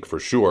a bank for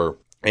sure,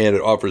 and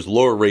it offers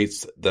lower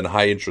rates than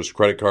high-interest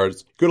credit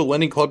cards. Go to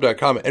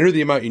lendingclub.com, enter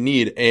the amount you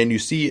need, and you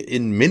see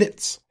in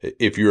minutes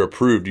if you're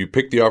approved. You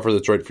pick the offer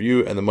that's right for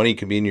you, and the money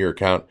can be in your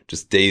account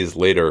just days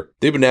later.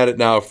 They've been at it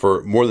now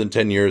for more than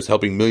 10 years,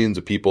 helping millions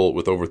of people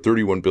with over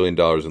 $31 billion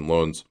in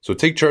loans. So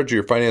take charge of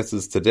your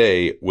finances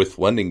today with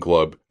Lending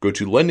Club. Go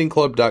to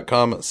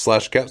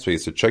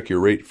lendingclub.com/capspace to check your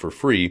rate for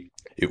free.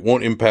 It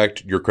won't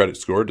impact your credit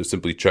score to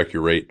simply check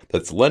your rate.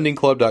 That's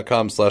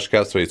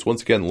lendingclub.com/capspace.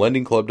 Once again,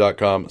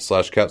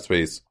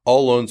 lendingclub.com/capspace.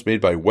 All loans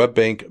made by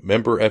WebBank,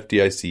 member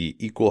FDIC,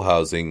 equal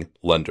housing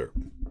lender.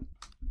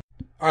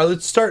 All right,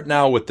 let's start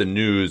now with the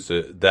news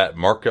that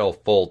Markelle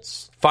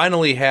Fultz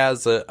finally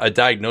has a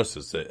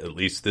diagnosis, at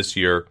least this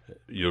year.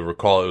 You'll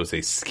recall it was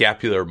a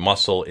scapular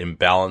muscle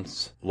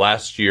imbalance.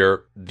 Last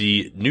year,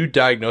 the new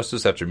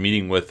diagnosis after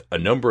meeting with a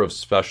number of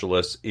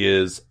specialists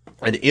is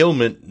an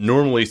ailment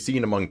normally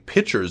seen among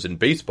pitchers in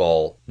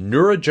baseball,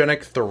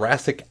 neurogenic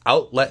thoracic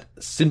outlet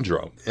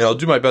syndrome. And I'll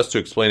do my best to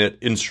explain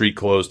it.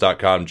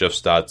 InStreetClothes.com, Jeff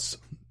Stott's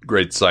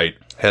great site,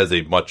 has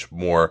a much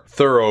more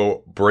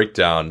thorough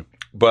breakdown.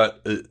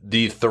 But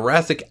the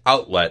thoracic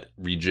outlet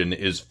region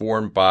is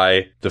formed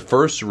by the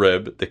first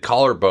rib, the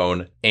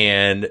collarbone,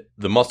 and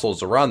the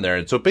muscles around there.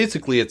 And so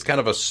basically it's kind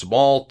of a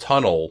small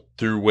tunnel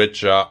through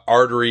which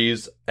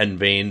arteries and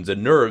veins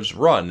and nerves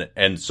run.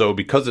 And so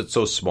because it's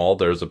so small,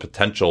 there's a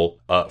potential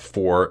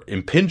for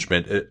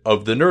impingement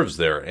of the nerves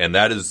there. And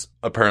that is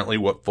apparently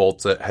what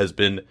Fultz has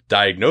been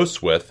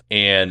diagnosed with.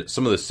 And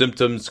some of the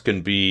symptoms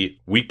can be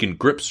weakened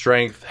grip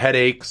strength,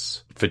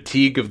 headaches,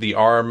 fatigue of the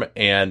arm,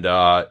 and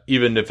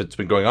even if it's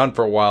been going on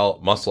for a while,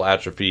 muscle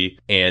atrophy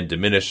and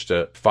diminished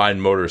fine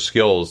motor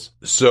skills.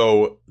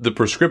 So the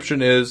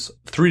prescription is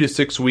 3 to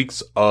 6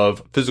 weeks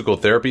of physical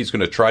therapy. He's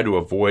going to try to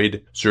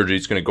avoid surgery.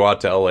 He's going to go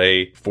out to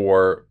LA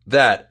for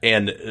that.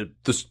 And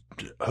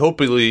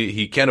hopefully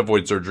he can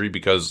avoid surgery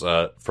because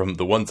from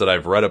the ones that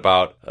I've read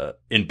about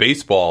in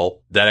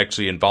baseball, that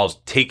actually involves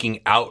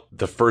taking out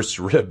the first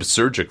rib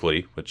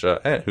surgically, which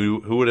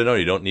who would have known?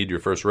 You don't need your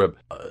first rib.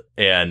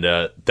 And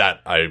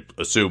that, I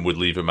assume, would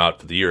leave him out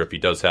for the year if he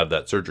does have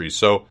that surgery.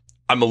 So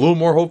I'm a little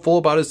more hopeful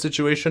about his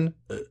situation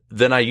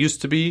than I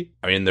used to be.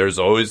 I mean, there's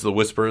always the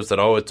whispers that,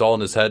 oh, it's all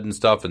in his head and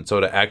stuff. And so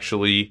to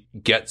actually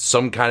get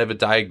some kind of a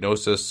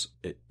diagnosis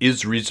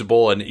is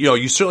reasonable. And,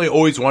 you certainly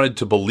always wanted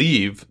to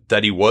believe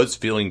that he was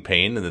feeling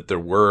pain and that there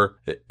were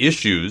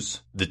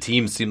issues. The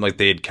team seemed like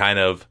they had kind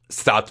of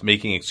stopped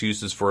making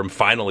excuses for him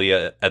finally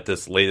at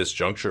this latest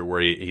juncture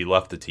where he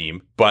left the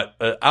team. But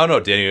I don't know,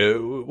 Danny,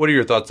 what are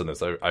your thoughts on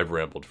this? I've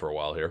rambled for a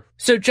while here.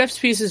 So Jeff's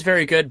piece is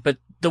very good, but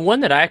the one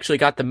that I actually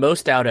got the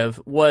most out of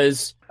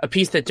was a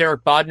piece that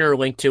Derek Bodner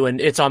linked to,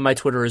 and it's on my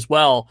Twitter as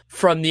well,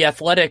 from The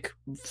Athletic,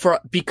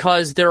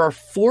 because there are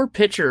 4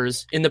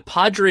 pitchers in the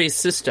Padres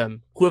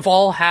system who have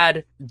all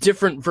had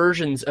different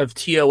versions of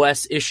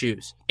TOS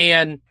issues.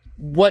 And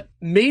what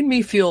made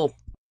me feel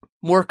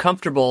more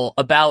comfortable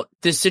about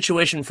this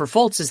situation for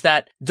Fultz is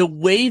that the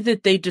way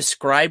that they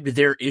described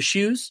their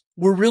issues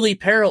were really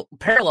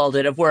paralleled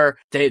it, of where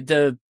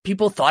the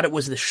people thought it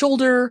was the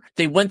shoulder.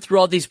 They went through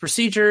all these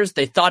procedures.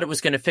 They thought it was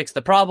going to fix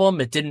the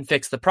problem. It didn't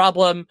fix the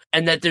problem.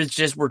 And that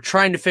we're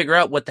trying to figure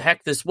out what the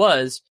heck this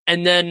was.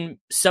 And then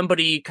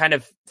somebody kind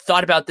of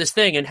thought about this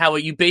thing and how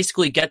you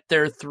basically get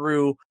there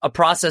through a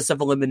process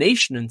of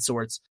elimination in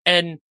sorts.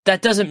 And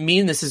that doesn't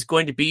mean this is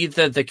going to be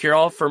the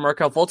cure-all for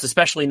Markelle Fultz,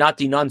 especially not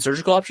the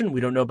non-surgical option.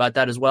 We don't know about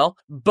that as well.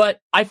 But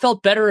I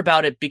felt better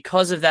about it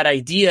because of that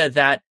idea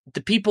that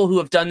the people who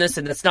have done this,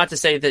 and that's not to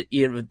say that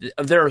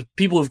there are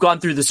people who've gone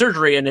through the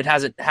surgery and it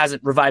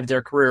hasn't revived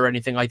their career or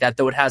anything like that,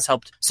 though it has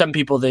helped some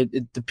people.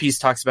 The piece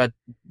talks about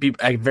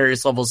at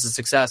various levels of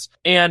success.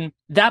 And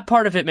that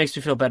part of it makes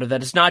me feel better,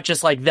 that it's not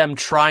just like them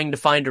trying to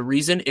find a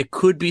reason. It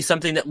could be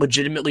something that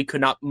legitimately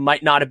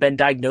might not have been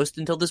diagnosed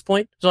until this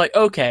point. So like,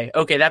 okay,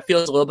 that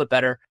feels a little bit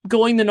better.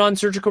 Going the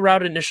non-surgical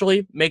route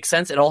initially makes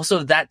sense. And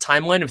also that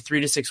timeline of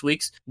 3 to 6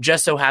 weeks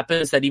just so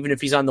happens that even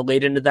if he's on the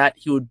late end of that,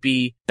 he would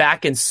be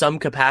back in some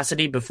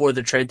capacity before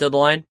the trade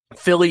deadline.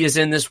 Philly is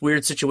in this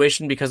weird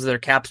situation because of their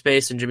cap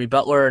space and Jimmy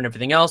Butler and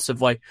everything else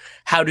of like,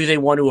 how do they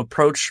want to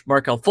approach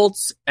Markelle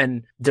Fultz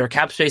and their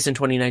cap space in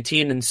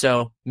 2019? And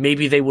so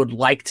maybe they would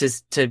like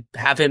to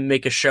have him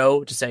make a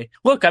show to say,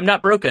 look, I'm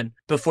not broken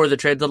before the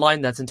trade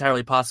deadline. That's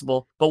entirely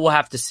possible, but we'll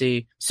have to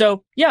see.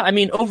 So yeah, I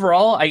mean,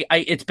 overall,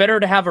 it's better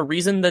to have a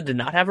reason than to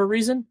not have a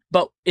reason,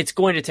 but it's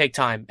going to take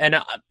time. And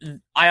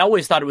I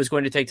always thought it was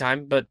going to take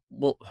time, but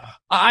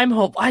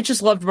I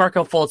just loved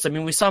Markelle Fultz. I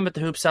mean, we saw him at the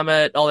Hoop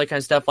Summit, all that kind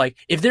of stuff. Like,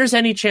 if there's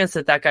any chance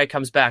that guy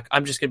comes back,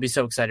 I'm just going to be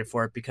so excited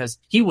for it because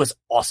he was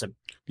awesome.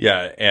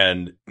 Yeah,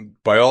 and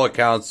by all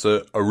accounts,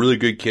 a really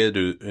good kid.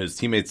 His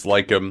teammates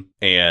like him,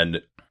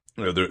 and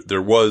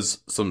there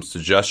was some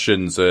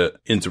suggestions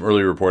in some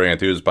early reporting, I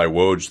think it was by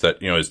Woj,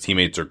 that his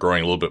teammates are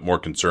growing a little bit more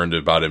concerned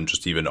about him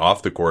just even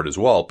off the court as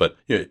well. But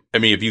I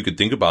mean, if you could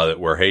think about it,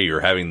 where hey,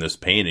 you're having this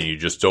pain and you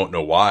just don't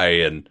know why,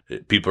 and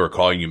people are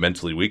calling you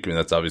mentally weak, I mean,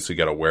 that's obviously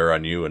got to wear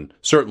on you. And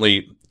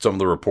certainly some of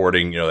the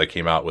reporting, that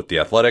came out with The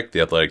Athletic,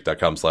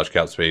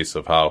 theathletic.com/capspace,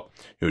 of how,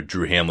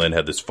 Drew Hanlon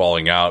had this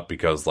falling out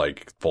because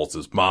like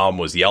Fultz's mom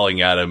was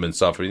yelling at him and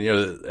stuff,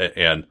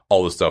 and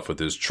all the stuff with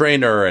his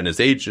trainer and his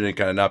agent and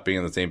kind of not being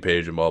on the same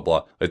page and blah,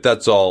 blah. Like,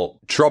 that's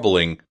all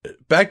troubling.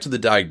 Back to the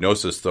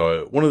diagnosis,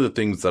 though, one of the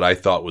things that I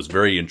thought was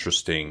very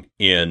interesting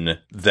in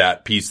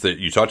that piece that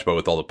you talked about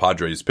with all the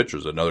Padres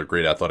pitchers, another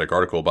great Athletic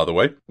article, by the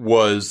way,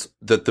 was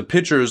that the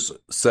pitchers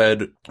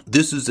said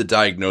this is a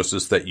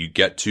diagnosis that you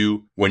get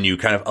to when you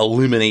kind of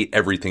eliminate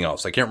everything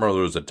else. I can't remember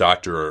if it was a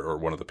doctor or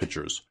one of the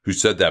pitchers who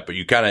said that, but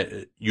you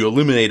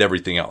eliminate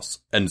everything else.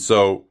 And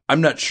so I'm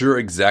not sure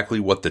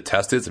exactly what the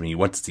test is. I mean, you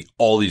went to see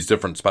all these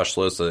different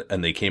specialists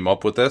and they came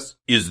up with this.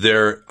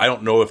 I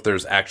don't know if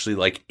there's actually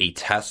like a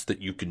test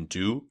that you can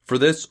do for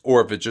this,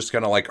 or if it's just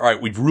kind of like, all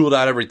right, we've ruled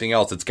out everything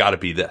else. It's got to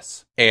be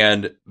this.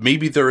 And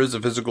maybe there is a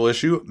physical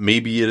issue.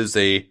 Maybe it is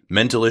a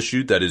mental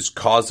issue that is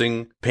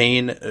causing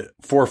pain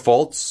for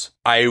Fultz.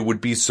 I would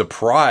be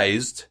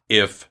surprised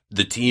if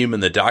the team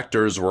and the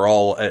doctors were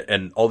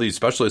and all these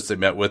specialists they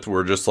met with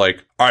were just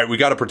like, all right, we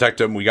got to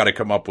protect him. We got to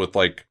come up with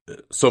like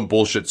some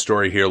bullshit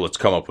story here. Let's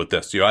come up with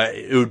this.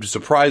 It would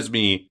surprise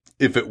me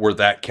if it were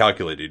that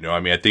calculated.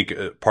 I mean, I think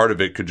part of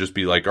it could just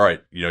be like, all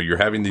right, you're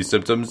having these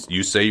symptoms,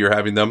 you say you're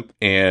having them,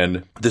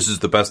 and this is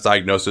the best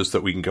diagnosis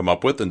that we can come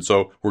up with. And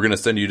so we're going to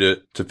send you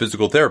to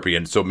physical therapy.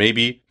 And so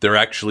maybe there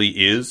actually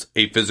is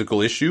a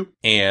physical issue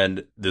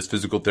and this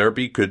physical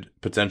therapy could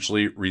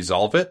potentially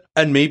resolve it.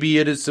 And maybe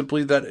it is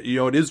simply that,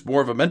 it is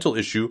more of a mental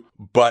issue,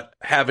 but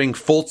having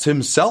Fultz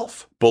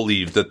himself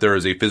believe that there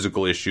is a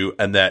physical issue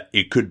and that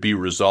it could be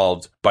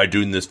resolved by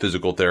doing this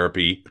physical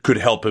therapy could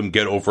help him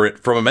get over it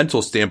from a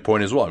mental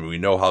standpoint as well. I mean, we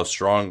know how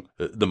strong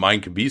the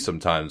mind can be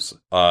sometimes.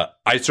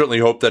 I certainly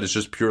hope that it's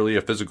just purely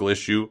a physical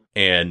issue.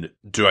 And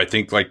do I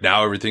think like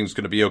now everything's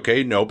going to be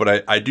okay? No,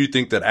 but I do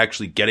think that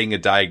actually getting a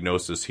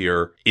diagnosis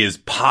here is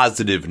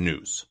positive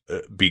news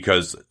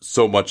because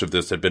so much of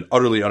this had been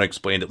utterly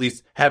unexplained. At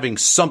least having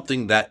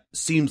something that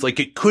seems like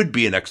it could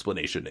be an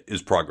explanation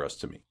is progress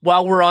to me.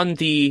 While we're on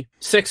the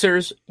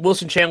Sixers,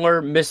 Wilson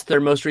Chandler missed their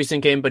most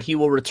recent game, but he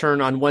will return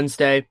on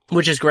Wednesday,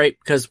 which is great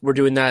because we're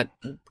doing that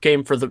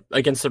game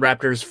against the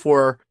Raptors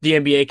for the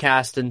NBA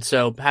cast. And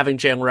so having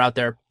Chandler out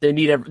there, they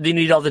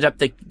need all the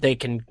depth they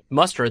can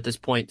muster at this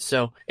point.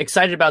 So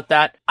excited about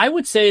that. I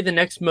would say the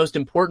next most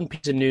important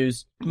piece of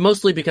news,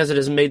 mostly because it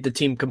has made the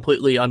team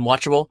completely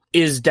unwatchable,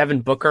 is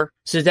Devin Booker.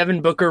 So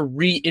Devin Booker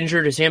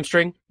re-injured his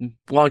hamstring.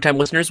 Longtime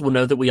listeners will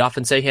know that we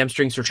often say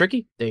hamstrings are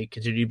tricky. They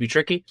continue to be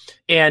tricky.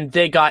 And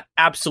they got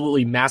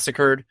absolutely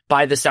massacred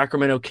by the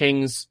Sacramento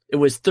Kings. It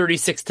was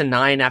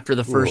 36-9 after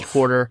the first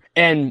quarter.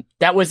 And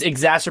that was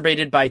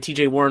exacerbated by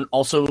TJ Warren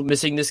also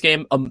missing this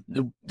game.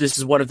 This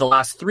is one of the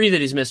last 3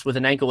 that he's missed with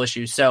an ankle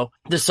issue. So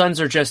the Suns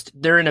are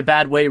they're in a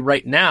bad way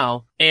right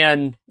now.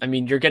 And I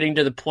mean, you're getting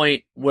to the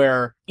point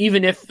where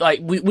even if,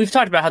 like, we've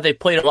talked about how they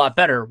played a lot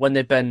better when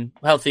they've been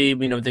healthy,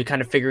 you know, they're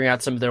kind of figuring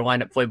out some of their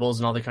lineup foibles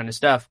and all that kind of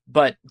stuff.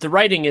 But the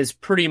writing is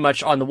pretty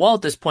much on the wall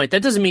at this point.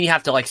 That doesn't mean you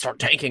have to, like, start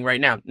tanking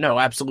right now. No,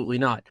 absolutely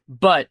not.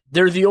 But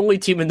they're the only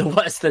team in the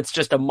West that's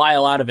just a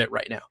mile out of it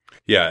right now.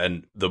 Yeah,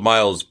 and the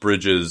Miles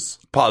Bridges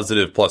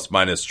positive plus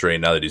minus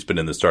train, now that he's been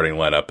in the starting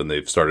lineup and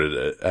they've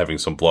started having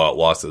some blowout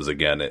losses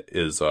again, it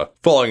is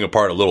falling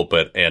apart a little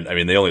bit. And I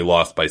mean, they only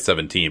lost by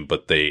 17,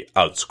 but they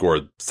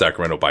outscored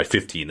Sacramento by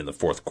 15 in the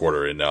fourth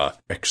quarter in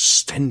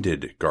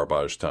extended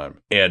garbage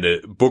time. And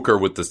Booker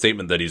with the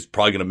statement that he's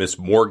probably going to miss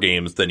more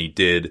games than he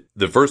did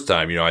the first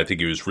time. You know, I think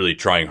he was really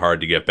trying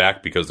hard to get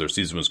back because their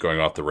season was going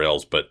off the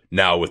rails. But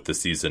now with the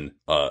season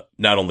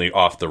not only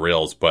off the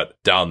rails,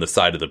 but down the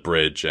side of the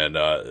bridge and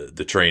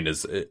the train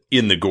is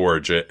in the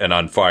gorge and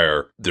on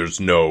fire, there's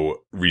no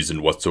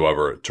reason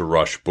whatsoever to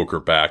rush Booker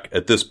back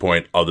at this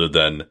point, other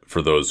than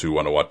for those who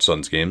want to watch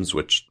Suns games,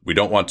 which we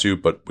don't want to,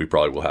 but we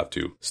probably will have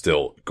to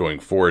still going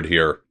forward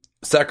here.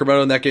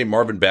 Sacramento in that game,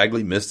 Marvin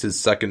Bagley missed his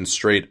second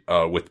straight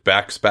with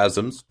back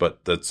spasms,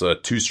 but that's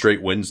 2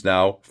 straight wins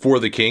now for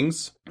the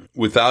Kings.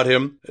 Without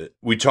him,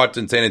 we talked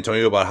in San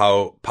Antonio about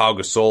how Pau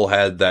Gasol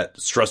had that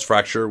stress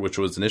fracture, which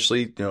was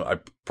initially, you know,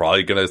 I'm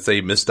probably going to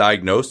say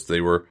misdiagnosed.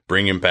 They were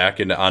bringing him back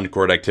into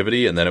on-court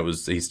activity, and then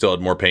he still had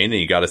more pain, and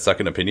he got a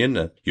second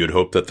opinion. You would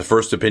hope that the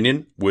first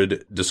opinion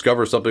would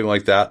discover something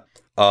like that.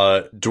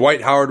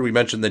 Dwight Howard, we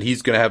mentioned that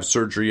he's going to have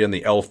surgery in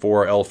the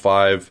L4,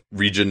 L5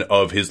 region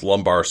of his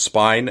lumbar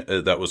spine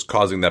that was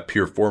causing that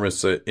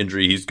piriformis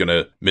injury. He's going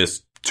to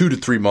miss 2 to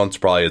 3 months,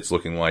 probably, it's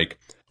looking like.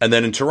 And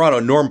then in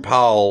Toronto, Norm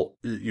Powell,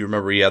 you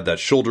remember he had that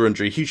shoulder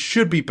injury. He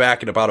should be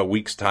back in about a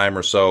week's time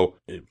or so.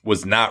 It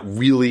was not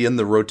really in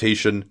the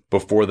rotation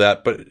before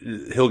that, but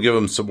he'll give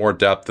him some more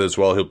depth as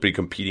well. He'll be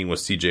competing with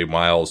CJ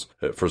Miles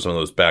for some of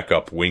those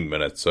backup wing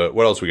minutes.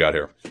 What else we got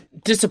here?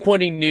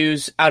 Disappointing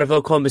news out of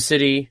Oklahoma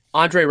City.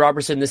 Andre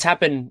Robertson, this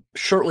happened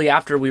shortly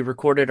after we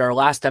recorded our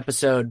last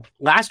episode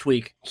last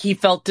week. He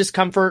felt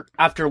discomfort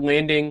after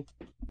landing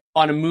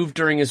on a move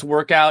during his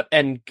workout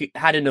and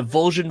had an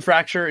avulsion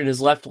fracture in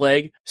his left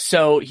leg.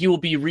 So he will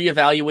be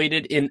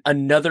reevaluated in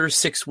another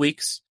 6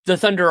 weeks. The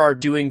Thunder are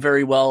doing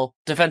very well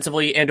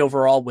defensively and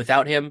overall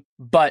without him,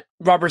 but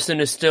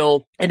Robertson is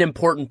still an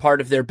important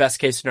part of their best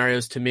case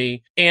scenarios to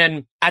me.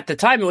 And at the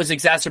time, it was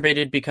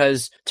exacerbated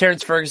because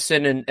Terrence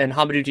Ferguson and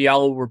Hamidou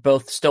Diallo were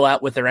both still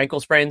out with their ankle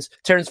sprains.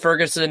 Terrence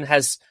Ferguson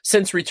has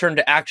since returned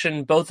to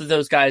action. Both of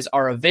those guys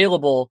are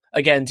available.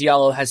 Again,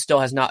 Diallo still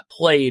has not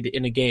played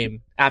in a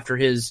game after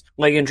his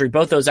leg injury.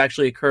 Both those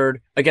actually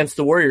occurred against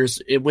the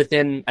Warriors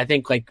within, I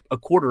think, like a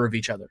quarter of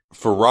each other.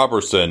 For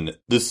Robertson,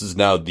 this is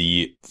now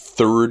the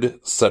third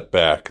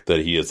setback that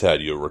he has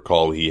had. You'll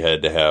recall he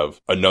had to have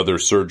another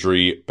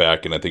surgery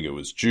back in, I think it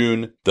was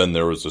June. Then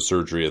there was a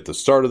surgery at the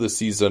start of the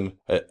season.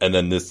 And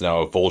then this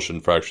now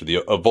avulsion fracture.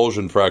 The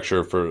avulsion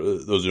fracture, for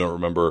those who don't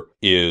remember,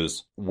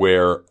 is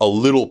where a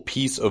little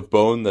piece of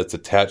bone that's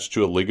attached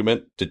to a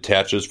ligament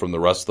detaches from the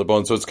rest of the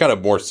bone. So it's kind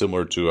of more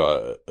similar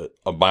to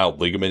a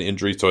mild ligament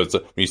injury. So it's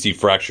when you see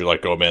fracture,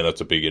 like, oh man,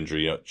 that's a big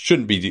injury. You know, it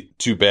shouldn't be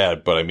too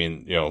bad, but I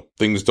mean, you know,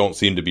 things don't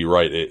seem to be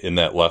right in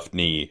that left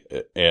knee,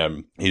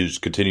 and he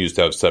just continues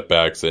to have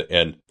setbacks.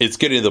 And it's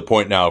getting to the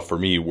point now for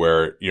me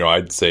where, you know,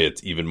 I'd say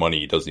it's even money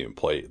he doesn't even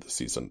play this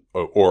season,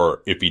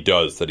 or if he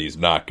does, that he's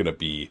not going to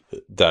be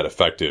that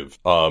effective.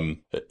 And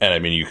I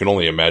mean, you can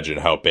only imagine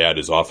how bad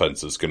his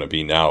offense is going to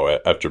be now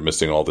after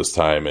missing all this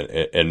time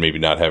and maybe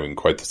not having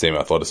quite the same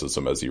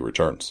athleticism as he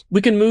returns.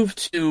 We can move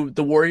to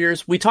the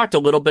Warriors. We talked a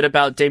little bit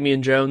about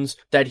Damian Jones,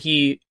 that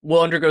he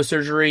will undergo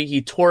surgery.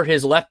 He tore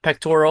his left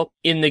pectoral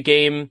in the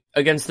game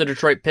against the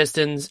Detroit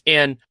Pistons,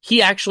 and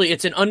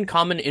it's an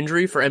uncommon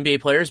injury for NBA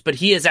players, but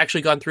he has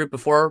actually gone through it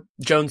before.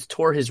 Jones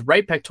tore his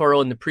right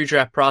pectoral in the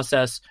pre-draft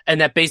process,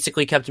 and that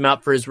basically kept him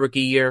out for his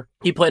rookie year.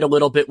 He played a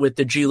little bit with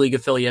the G League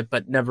affiliate,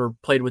 but never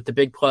played with the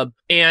big club.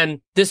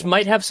 And this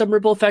might have some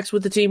ripple effects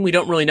with the team. We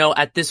don't really know.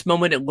 At this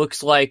moment, it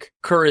looks like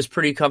Kerr is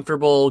pretty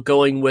comfortable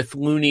going with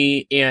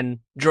Looney and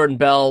Jordan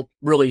Bell,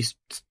 really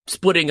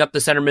splitting up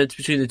the center minutes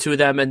between the two of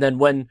them. And then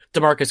when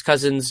DeMarcus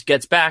Cousins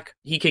gets back,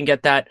 he can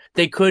get that.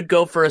 They could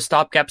go for a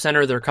stopgap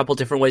center. There are a couple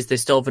different ways. They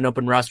still have an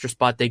open roster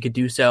spot. They could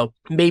do so.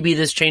 Maybe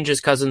this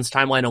changes Cousins'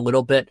 timeline a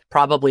little bit.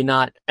 Probably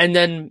not. And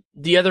then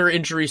the other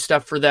injury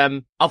stuff for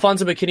them,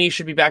 Alfonso McKinney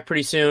should be back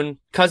pretty soon.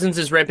 Cousins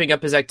is ramping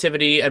up his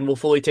activity and will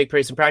fully take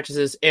place in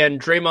practices. And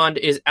Draymond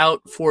is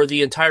out for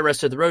the entire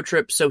rest of the road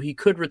trip, so he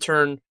could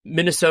return.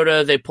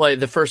 Minnesota, they play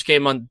the first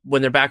game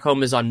when they're back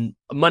home is on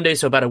Monday,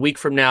 so about a week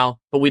from now,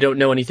 but we don't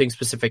know anything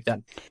specific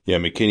then. Yeah,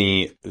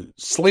 McKinney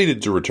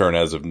slated to return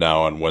as of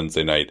now on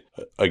Wednesday night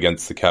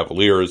against the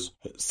Cavaliers.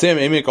 Sam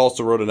Amick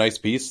also wrote a nice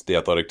piece,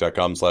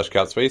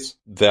 theathletic.com/capspace,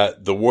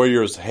 that the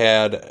Warriors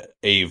had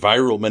a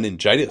viral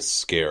meningitis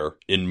scare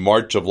in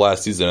March of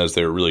last season as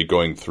they were really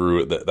going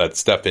through that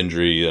Steph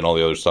injury and all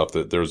the other stuff.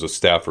 That there was a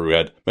staffer who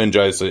had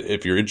meningitis.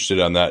 If you're interested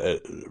on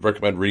that,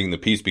 recommend reading the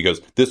piece,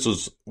 because this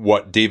was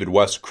what David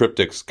West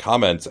Cryptic's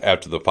comments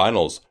after the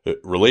finals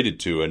related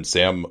to. And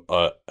Sam,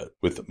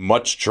 with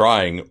much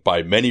trying, going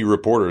by many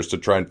reporters to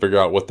try and figure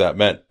out what that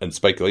meant, and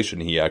speculation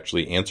he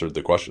actually answered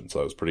the question. So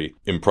that was pretty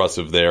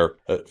impressive there.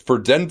 For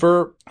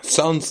Denver,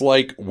 sounds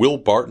like Will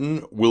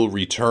Barton will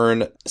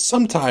return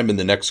sometime in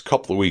the next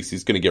couple of weeks.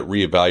 He's going to get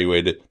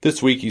reevaluated.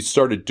 This week, he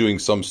started doing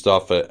some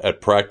stuff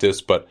at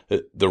practice, but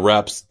the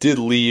Raps did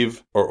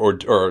leave,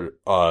 the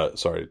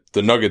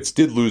Nuggets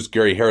did lose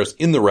Gary Harris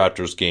in the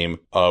Raptors game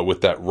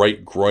with that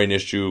right groin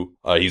issue.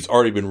 He's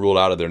already been ruled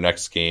out of their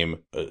next game.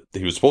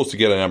 He was supposed to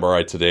get an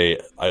MRI today.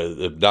 I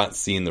have not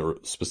seen the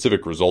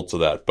specific results of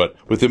that, but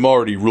with him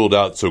already ruled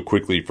out so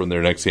quickly from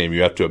their next game,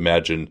 you have to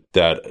imagine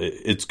that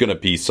it's going to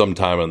be some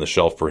time on the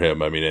shelf for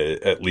him. I mean,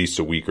 at least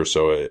a week or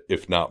so,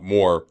 if not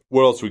more.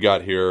 What else we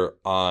got here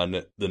on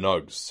the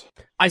Nugs?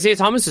 Isaiah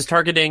Thomas is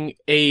targeting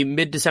a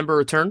mid-December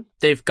return.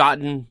 They've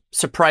gotten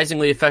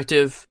surprisingly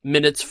effective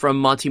minutes from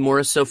Monty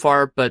Morris so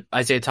far, but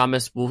Isaiah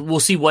Thomas,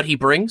 we'll see what he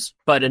brings.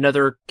 But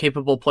another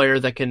capable player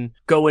that can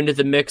go into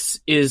the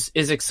mix is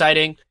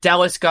exciting.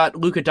 Dallas got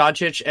Luka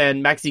Doncic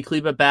and Maxi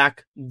Kleber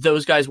back.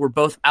 Those guys were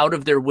both out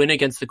of their win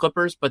against the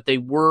Clippers, but they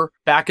were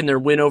back in their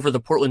win over the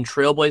Portland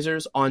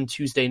Trailblazers on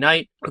Tuesday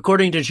night.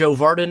 According to Joe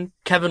Varden,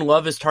 Kevin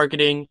Love is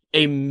targeting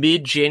a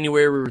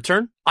mid-January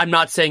return. I'm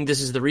not saying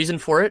this is the reason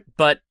for it,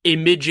 but a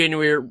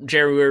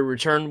mid-January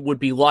return would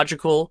be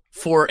logical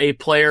for a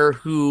player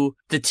who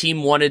the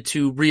team wanted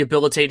to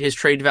rehabilitate his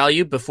trade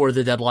value before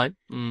the deadline.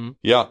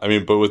 Yeah, I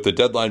mean, but with the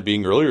deadline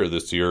being earlier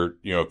this year,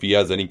 if he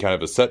has any kind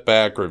of a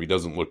setback or if he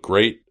doesn't look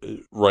great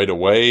right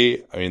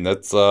away, I mean,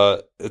 that's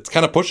it's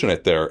kind of pushing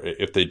it there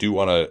if they do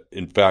want to,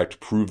 in fact,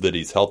 prove that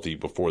he's healthy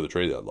before the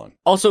trade deadline.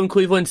 Also in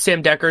Cleveland,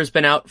 Sam Dekker has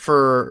been out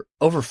for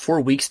over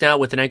 4 weeks now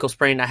with an ankle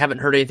sprain. I haven't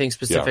heard anything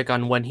specific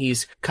on when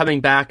he's coming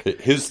back.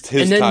 His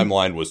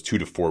timeline was 2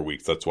 to 4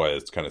 weeks. That's why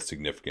it's kind of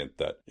significant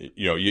that,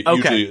 usually I'll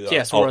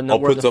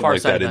put something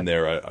like that in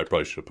there. I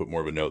probably should have put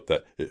more of a note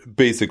that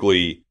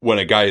basically when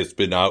a guy has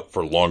been out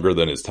for longer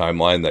than his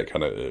timeline, that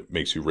kind of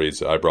makes you raise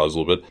the eyebrows a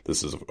little bit.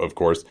 This is, of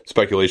course,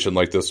 speculation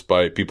like this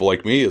by people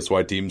like me is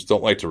why teams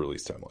don't like to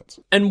release timelines.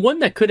 And one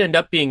that could end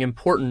up being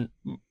important,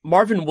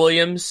 Marvin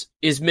Williams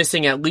is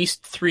missing at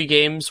least 3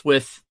 games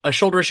with a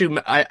shoulder issue.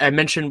 I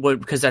mentioned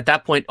because at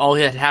that point, all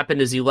that had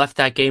happened is he left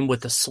that game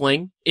with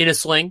in a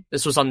sling.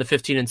 This was on the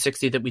 15 and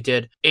 60 that we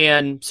did.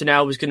 And so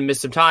now he's going to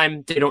miss some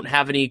time. They don't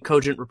have any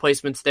cogent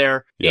replacements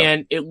there. Yeah.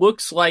 And it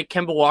looks like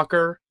Kemba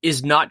Walker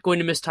is not going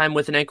to miss time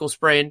with an ankle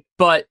sprain,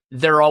 but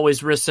there are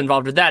always risks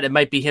involved with that. It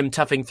might be him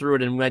toughing through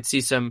it and we might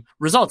see some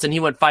results. And he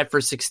went 5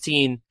 for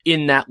 16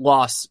 in that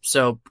loss.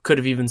 So could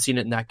have even seen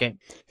it in that game.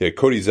 Yeah,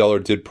 Cody Zeller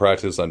did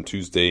practice on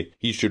Tuesday.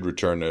 He should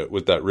return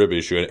with that rib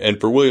issue. And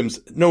for Williams,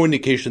 no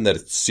indication that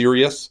it's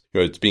serious.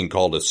 It's being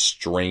called a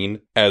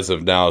strain as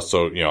of now.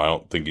 So, I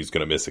don't think he's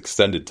going to miss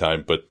extended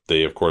time, but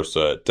they, of course,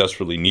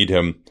 desperately need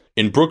him.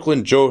 In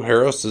Brooklyn, Joe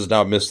Harris has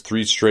now missed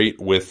 3 straight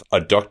with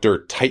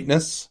adductor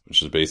tightness,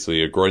 which is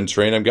basically a groin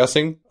strain, I'm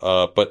guessing.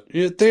 But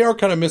they are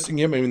kind of missing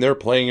him. I mean, they're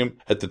playing him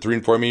at the 3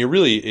 and 4. I mean, he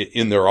really,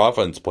 in their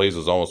offense, plays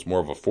as almost more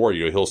of a 4.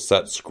 He'll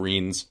set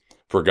screens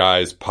for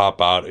guys,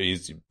 pop out.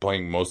 He's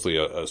playing mostly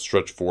a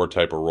stretch 4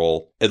 type of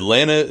role.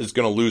 Atlanta is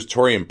going to lose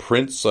Taurean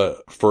Prince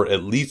for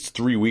at least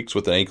 3 weeks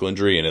with an ankle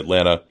injury. And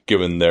Atlanta,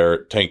 given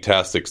their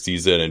tanktastic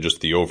season and just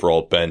the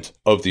overall bent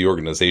of the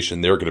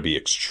organization, they're going to be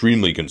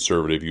extremely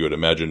conservative, you would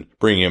imagine,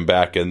 bringing him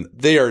back. And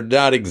they are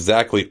not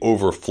exactly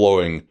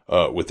overflowing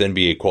with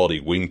NBA quality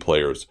wing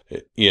players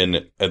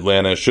in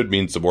Atlanta. Should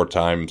mean some more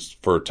times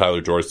for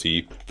Tyler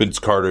Dorsey. Vince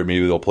Carter,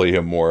 maybe they'll play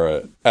him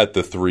more at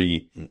the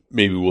 3.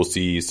 Maybe we'll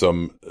see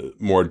some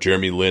more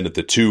Jeremy Lin at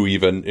the 2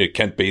 even.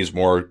 Kent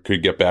Bazemore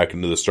could get back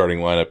into the starting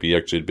lineup. He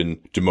actually had been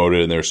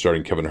demoted and they're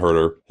starting Kevin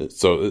Huerter.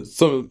 So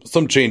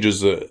some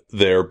changes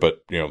there,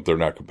 but they're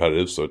not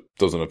competitive, so it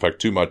doesn't affect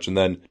too much. And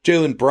then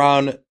Jaylen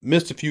Brown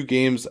missed a few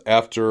games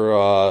after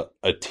a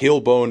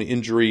tailbone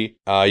injury.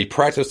 He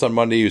practiced on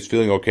Monday. He was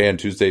feeling okay on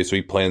Tuesday, so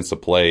he plans to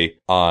play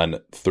on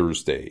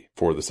Thursday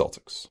for the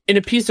Celtics. In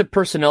a piece of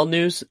personnel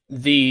news,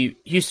 the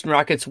Houston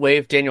Rockets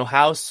waived Daniel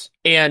House,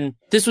 and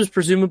this was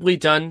presumably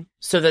done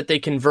so that they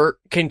can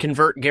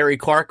convert Gary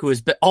Clark, who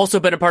has also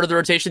been a part of the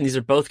rotation. These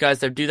are both guys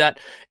that do that.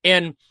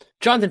 And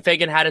Jonathan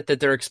Fagan had it that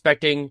they're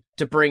expecting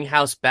to bring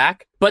House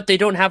back, but they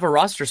don't have a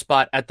roster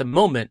spot at the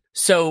moment.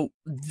 So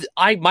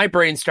my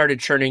brain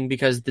started churning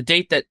because the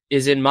date that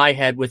is in my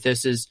head with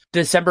this is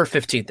December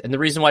 15th. And the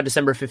reason why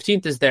December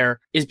 15th is there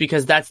is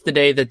because that's the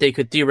day that they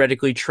could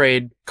theoretically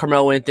trade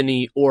Carmelo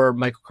Anthony or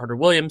Michael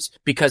Carter-Williams,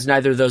 because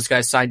neither of those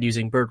guys signed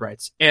using bird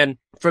rights. And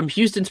from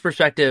Houston's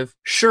perspective,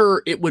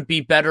 sure, it would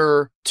be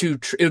better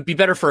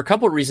for a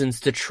couple of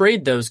reasons to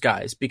trade those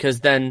guys,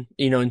 because then,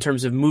 in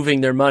terms of moving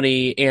their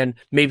money, and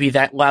maybe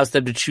that allows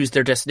them to choose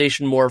their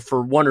destination more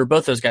for one or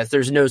both those guys.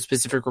 There's no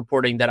specific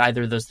reporting that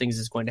either of those things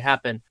is going to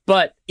happen,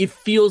 but it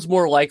feels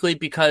more likely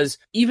because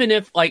even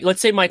if,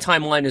 let's say my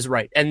timeline is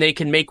right and they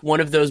can make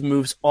one of those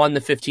moves on the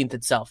 15th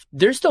itself,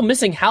 they're still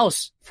missing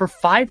House for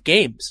 5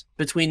 games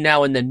between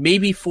now and then,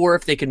 maybe 4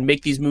 if they can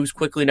make these moves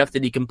quickly enough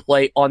that he can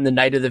play on the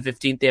night of the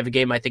 15th. They have a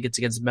game, I think it's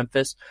against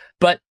Memphis,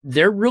 but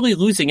they're really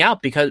losing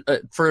out because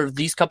for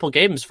these couple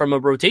games from a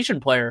rotation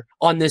player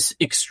on this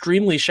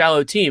extremely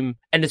shallow team,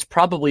 and it's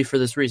probably for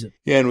this reason.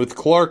 Yeah, and with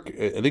Clark,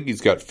 I think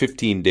he's got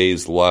 15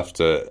 days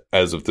left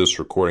as of this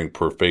recording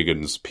per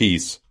Fagan's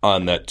piece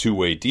on that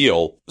 2-way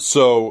deal.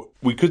 So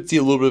we could see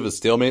a little bit of a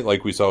stalemate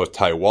like we saw with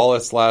Ty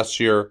Wallace last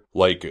year,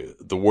 like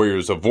the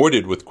Warriors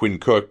avoided with Quinn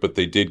Cook, but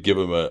they did give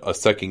him a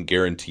second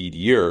guaranteed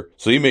year.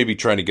 So he may be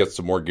trying to get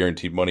some more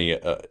guaranteed money.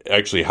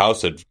 Actually,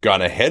 House had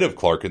gone ahead of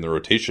Clark in the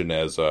rotation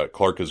as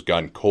Clark has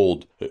gone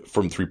cold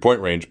from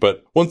 3-point range.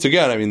 But once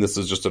again, I mean, this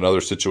is just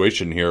another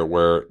situation here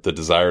where the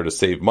desire to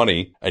save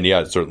money, and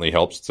yeah, it certainly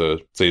helps to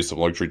save some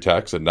luxury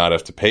tax and not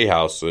have to pay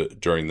House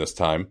during this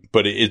time.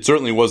 But it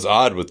certainly was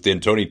odd with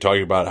D'Antoni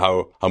talking about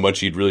how much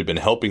he'd really been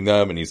helping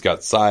them, and he's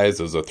got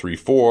size as a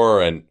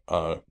 3-4,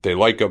 and they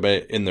like him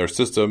in their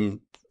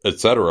system,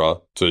 etc.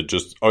 To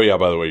just, oh yeah,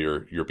 by the way,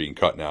 you're being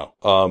cut now.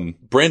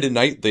 Brandon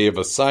Knight, they have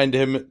assigned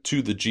him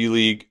to the G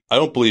League. I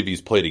don't believe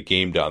he's played a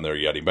game down there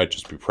yet. He might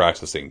just be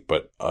practicing,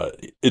 but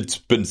it's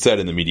been said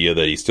in the media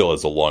that he still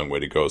has a long way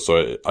to go.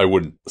 So I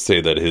wouldn't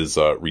say that his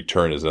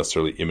return is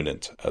necessarily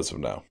imminent as of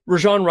now.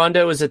 Rajon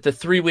Rondo is at the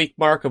 3-week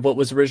mark of what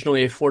was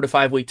originally a 4 to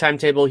 5 week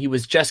timetable. He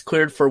was just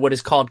cleared for what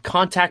is called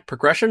contact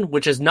progression,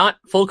 which is not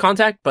full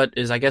contact, but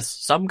is, I guess,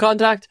 some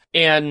contact.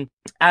 And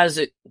as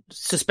it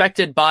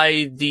suspected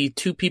by the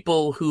 2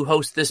 people who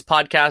host this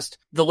podcast,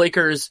 the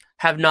Lakers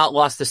have not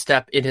lost a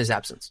step in his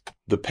absence.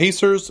 The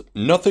Pacers,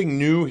 nothing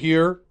new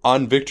here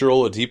on Victor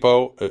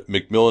Oladipo.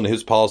 McMillan,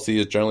 his policy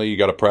is generally you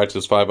got to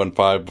practice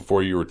 5-on-5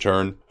 before you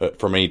return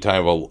from any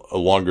time of a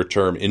longer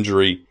term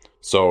injury.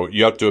 So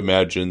you have to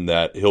imagine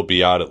that he'll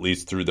be out at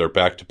least through their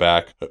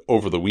back-to-back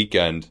over the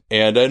weekend.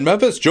 And in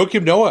Memphis,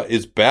 Joakim Noah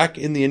is back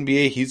in the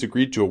NBA. He's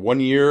agreed to a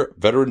 1-year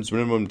veterans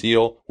minimum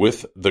deal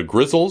with the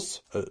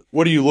Grizzlies.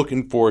 What are you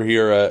looking for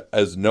here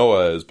as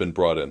Noah has been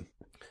brought in?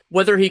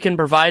 Whether he can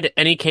provide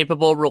any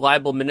capable,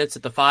 reliable minutes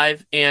at the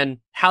 5 and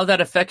how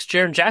that affects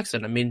Jaren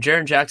Jackson. I mean,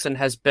 Jaren Jackson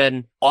has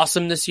been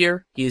awesome this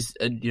year. He's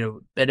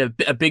been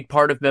a big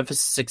part of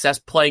Memphis' success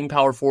playing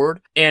power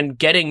forward, and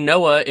getting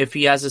Noah, if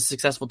he has a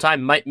successful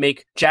time, might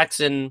make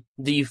Jackson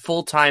the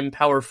full-time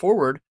power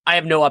forward. I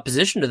have no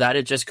opposition to that.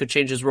 It just could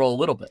change his role a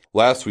little bit.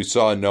 Last we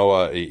saw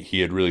Noah,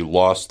 he had really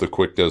lost the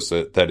quickness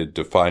that had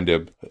defined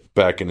him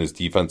back in his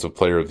Defensive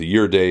Player of the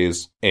Year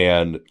days.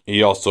 And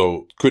he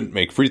also couldn't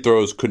make free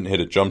throws, couldn't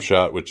hit a jump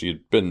shot, which he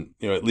had been,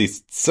 at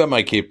least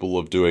semi-capable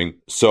of doing.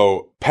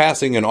 So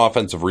passing and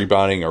offensive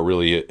rebounding are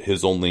really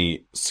his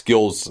only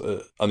skills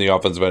on the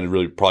offensive end.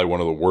 Really probably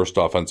one of the worst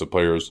offensive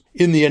players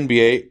in the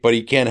NBA, but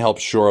he can help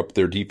shore up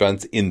their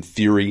defense in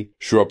theory,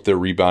 shore up their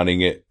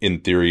rebounding in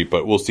theory.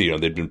 But we'll see.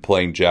 They've been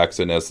playing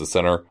Jackson as the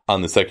center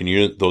on the second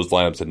unit. Those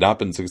lineups have not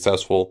been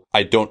successful.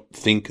 I don't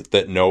think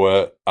that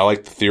Noah, I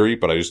like the theory,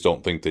 but I just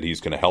don't think that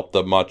he's going to help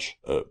them much.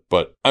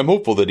 But I'm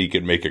hopeful that he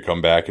can make a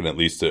comeback and at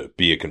least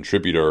be a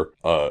contributor,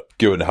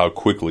 given how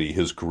quickly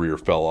his career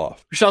fell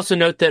off. We should also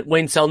note that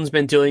Wayne Selden's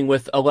been dealing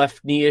with a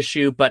left knee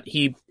issue, but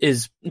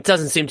it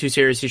doesn't seem too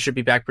serious. He should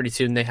be back pretty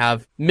soon. They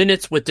have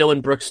minutes with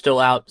Dylan Brooks still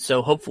out,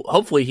 so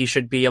hopefully he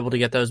should be able to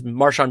get those.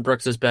 Marshawn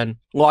Brooks has been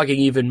logging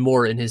even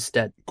more in his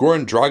stead.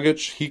 Goran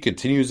Dragic, he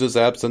continues his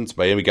absence.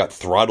 Miami got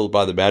throttled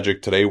by the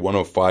Magic today,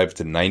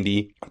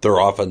 105-90. Their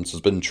offense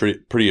has been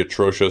pretty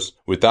atrocious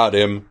without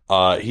him.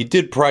 He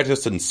did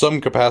practice in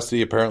some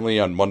capacity, apparently,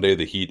 on Monday.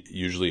 The Heat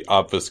usually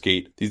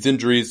obfuscate these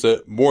injuries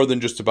more than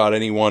just about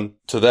anyone.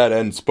 To that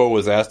end, Spo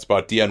was asked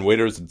about Dion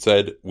Waiters and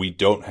said, we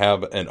don't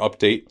have an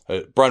update.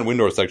 Brian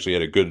Windhorst actually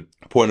had a good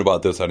point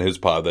about this on his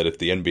pod, that if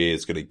the NBA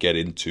is going to get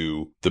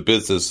into the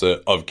business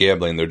of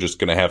gambling, they're just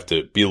going to have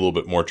to be a little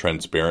bit more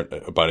transparent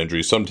about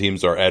injuries. Some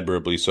teams are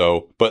admirably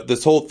so, but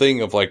this whole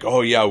thing of like,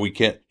 oh yeah, we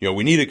can't,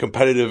 we need a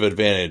competitive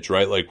advantage,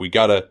 right? Like we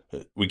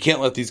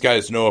can't let these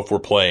guys know if we're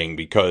playing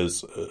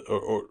because,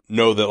 or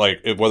know that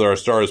like whether our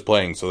star is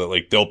playing, so that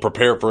like they'll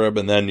prepare for him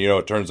and then,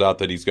 it turns out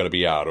that he's going to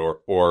be out,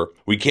 or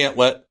we can't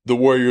let the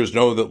Warriors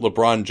know that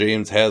LeBron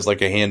James has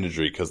like a hand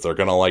injury because they're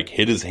going to like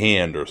hit his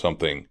hand or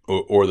something,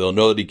 or they'll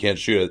know that he can't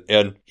shoot it.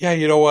 And yeah,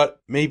 you know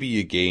what? Maybe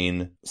you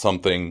gain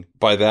something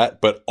by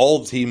that, but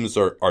all teams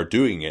are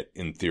doing it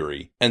in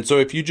theory. And so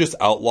if you just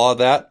outlaw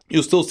that,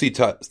 you'll still see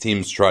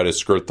teams try to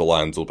skirt the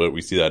lines a little bit.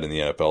 We see that in the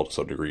NFL to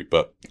some degree.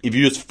 But if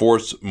you just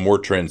force more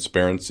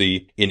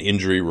transparency in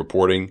injury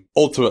reporting,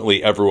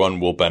 ultimately everyone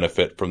will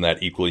benefit from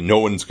that equally. No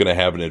one's going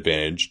to have an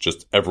advantage.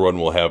 Just everyone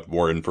will have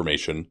more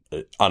information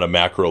on a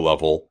macro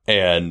level.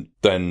 And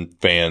then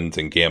fans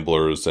and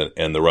gamblers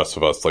and the rest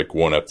of us like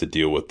won't have to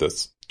deal with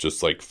this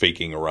just like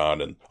faking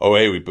around and, oh,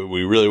 hey,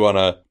 we really want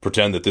to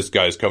pretend that this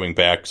guy's coming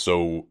back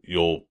so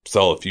you'll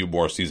sell a few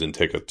more season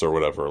tickets or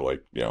whatever.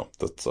 Like,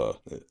 that's,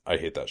 I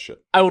hate that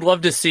shit. I would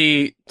love to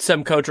see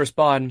some coach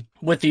respond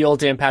with the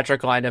old Dan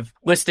Patrick line of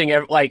listing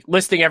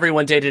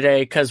everyone day to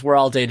day because we're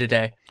all day to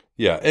day.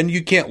 Yeah, and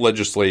you can't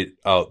legislate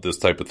out this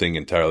type of thing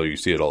entirely. You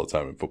see it all the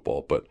time in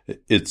football, but and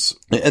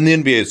the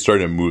NBA is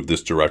starting to move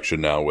this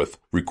direction now with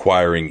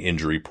requiring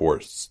injury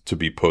reports to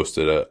be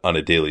posted on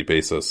a daily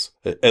basis,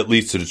 at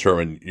least to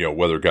determine,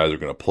 whether guys are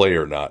going to play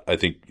or not. I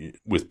think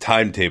with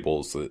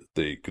timetables,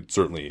 they could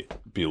certainly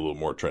be a little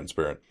more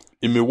transparent.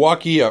 In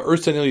Milwaukee,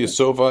 Ersan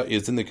Ilyasova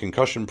is in the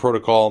concussion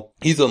protocol.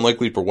 He's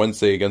unlikely for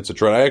Wednesday against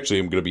Detroit. I actually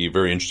am going to be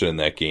very interested in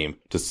that game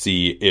to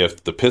see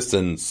if the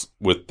Pistons,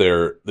 with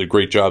the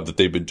great job that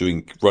they've been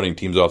doing running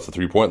teams off the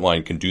three-point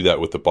line, can do that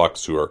with the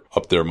Bucks, who are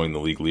up there among the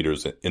league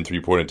leaders in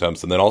three-point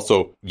attempts. And then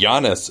also,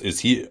 Giannis,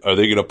 are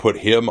they going to put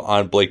him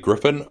on Blake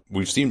Griffin?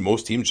 We've seen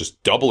most teams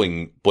just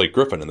doubling Blake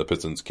Griffin, and the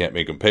Pistons can't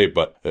make him pay.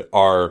 But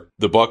are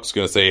the Bucks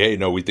going to say, hey,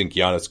 no, we think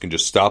Giannis can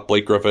just stop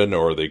Blake Griffin,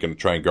 or are they going to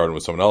try and guard him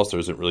with someone else? There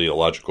isn't really a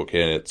logical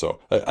candidate. So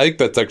I think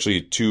that's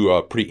actually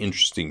two pretty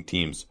interesting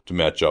teams to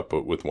match up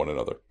with one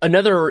another.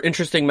 Another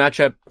interesting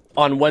matchup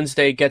on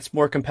Wednesday gets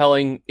more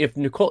compelling if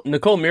Nikola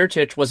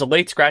Mirotic was a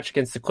late scratch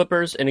against the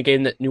Clippers in a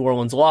game that New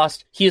Orleans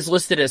lost. He is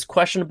listed as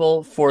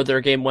questionable for their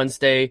game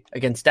Wednesday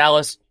against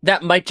Dallas.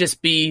 That might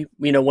just be,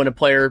 when a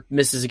player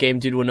misses a game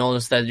due to an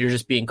illness that you're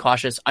just being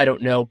cautious. I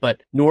don't know,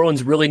 but New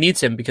Orleans really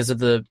needs him because of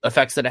the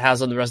effects that it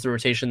has on the rest of the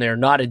rotation. They are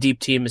not a deep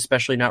team,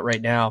 especially not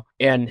right now.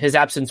 And his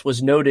absence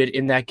was noted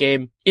in that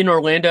game in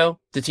Orlando,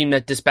 the team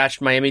that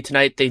dispatched Miami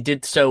tonight. They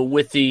did so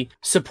with the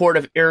support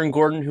of Aaron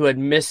Gordon, who had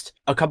missed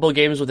a couple of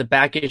games with a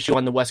back issue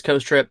on the West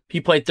Coast trip.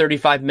 He played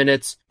 35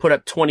 minutes, put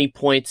up 20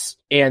 points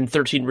and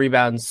 13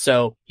 rebounds,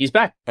 so he's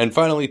back. And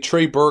finally,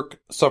 Trey Burke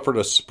suffered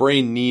a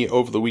sprained knee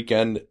over the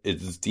weekend.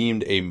 It is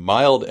deemed a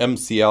mild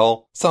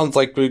MCL. Sounds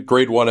like a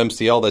grade 1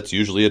 MCL. That's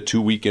usually a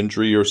 2-week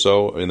injury or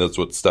so, and that's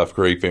what Steph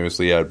Curry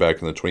famously had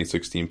back in the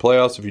 2016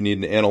 playoffs, if you need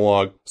an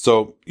analog.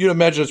 So you'd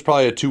imagine it's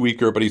probably a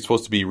 2-weeker, but he's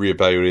supposed to be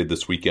reevaluated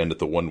this weekend at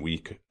the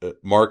 1-week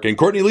mark. And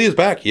Courtney Lee is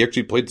back. He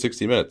actually played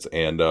 60 minutes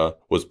and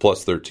was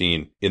plus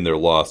 13 in their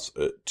loss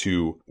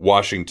to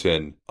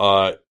Washington.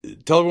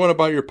 Tell everyone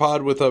about your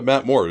pod with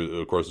Matt Moore,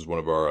 who, of course, is one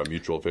of our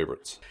mutual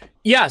favorites.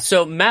 Yeah,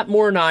 so Matt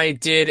Moore and I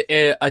did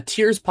a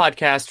Tiers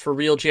podcast for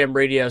Real Jam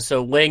Radio,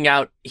 so laying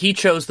out, he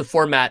chose the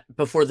format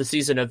before the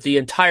season of the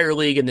entire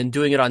league and then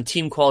doing it on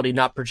team quality,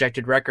 not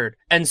projected record.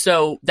 And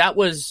so that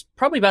was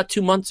probably about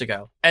 2 months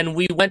ago. And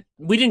we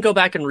didn't go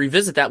back and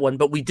revisit that one,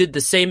 but we did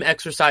the same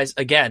exercise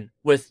again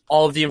with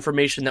all of the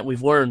information that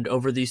we've learned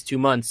over these 2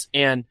 months.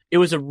 And it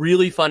was a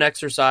really fun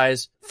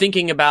exercise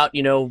thinking about,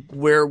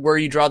 where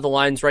you draw the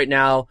lines right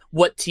now,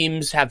 what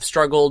teams have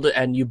struggled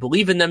and you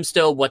believe in them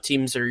still, what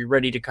teams are you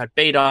ready to cut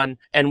bait on.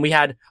 And we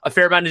had a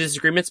fair amount of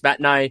disagreements. Matt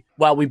and I,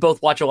 while we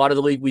both watch a lot of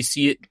the league, we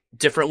see it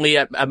differently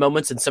at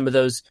moments, and some of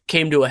those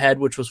came to a head,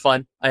 which was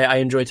fun. I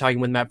enjoy talking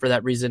with Matt for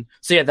that reason.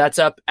 So yeah, that's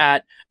up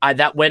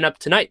that went up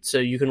tonight, so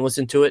you can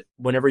listen to it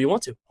whenever you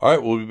want to. All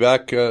right, we'll be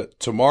back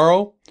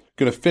tomorrow.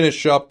 Going to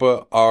finish up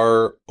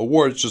our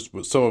awards, just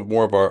with some of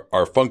more of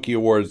our funky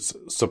awards,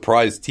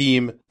 surprise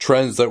team,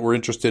 trends that we're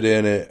interested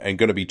in, and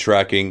going to be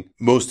tracking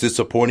most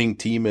disappointing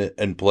team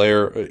and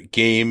player,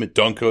 game,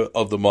 dunk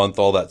of the month,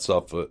 all that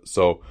stuff.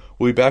 So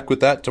we'll be back with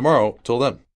that tomorrow. Till then.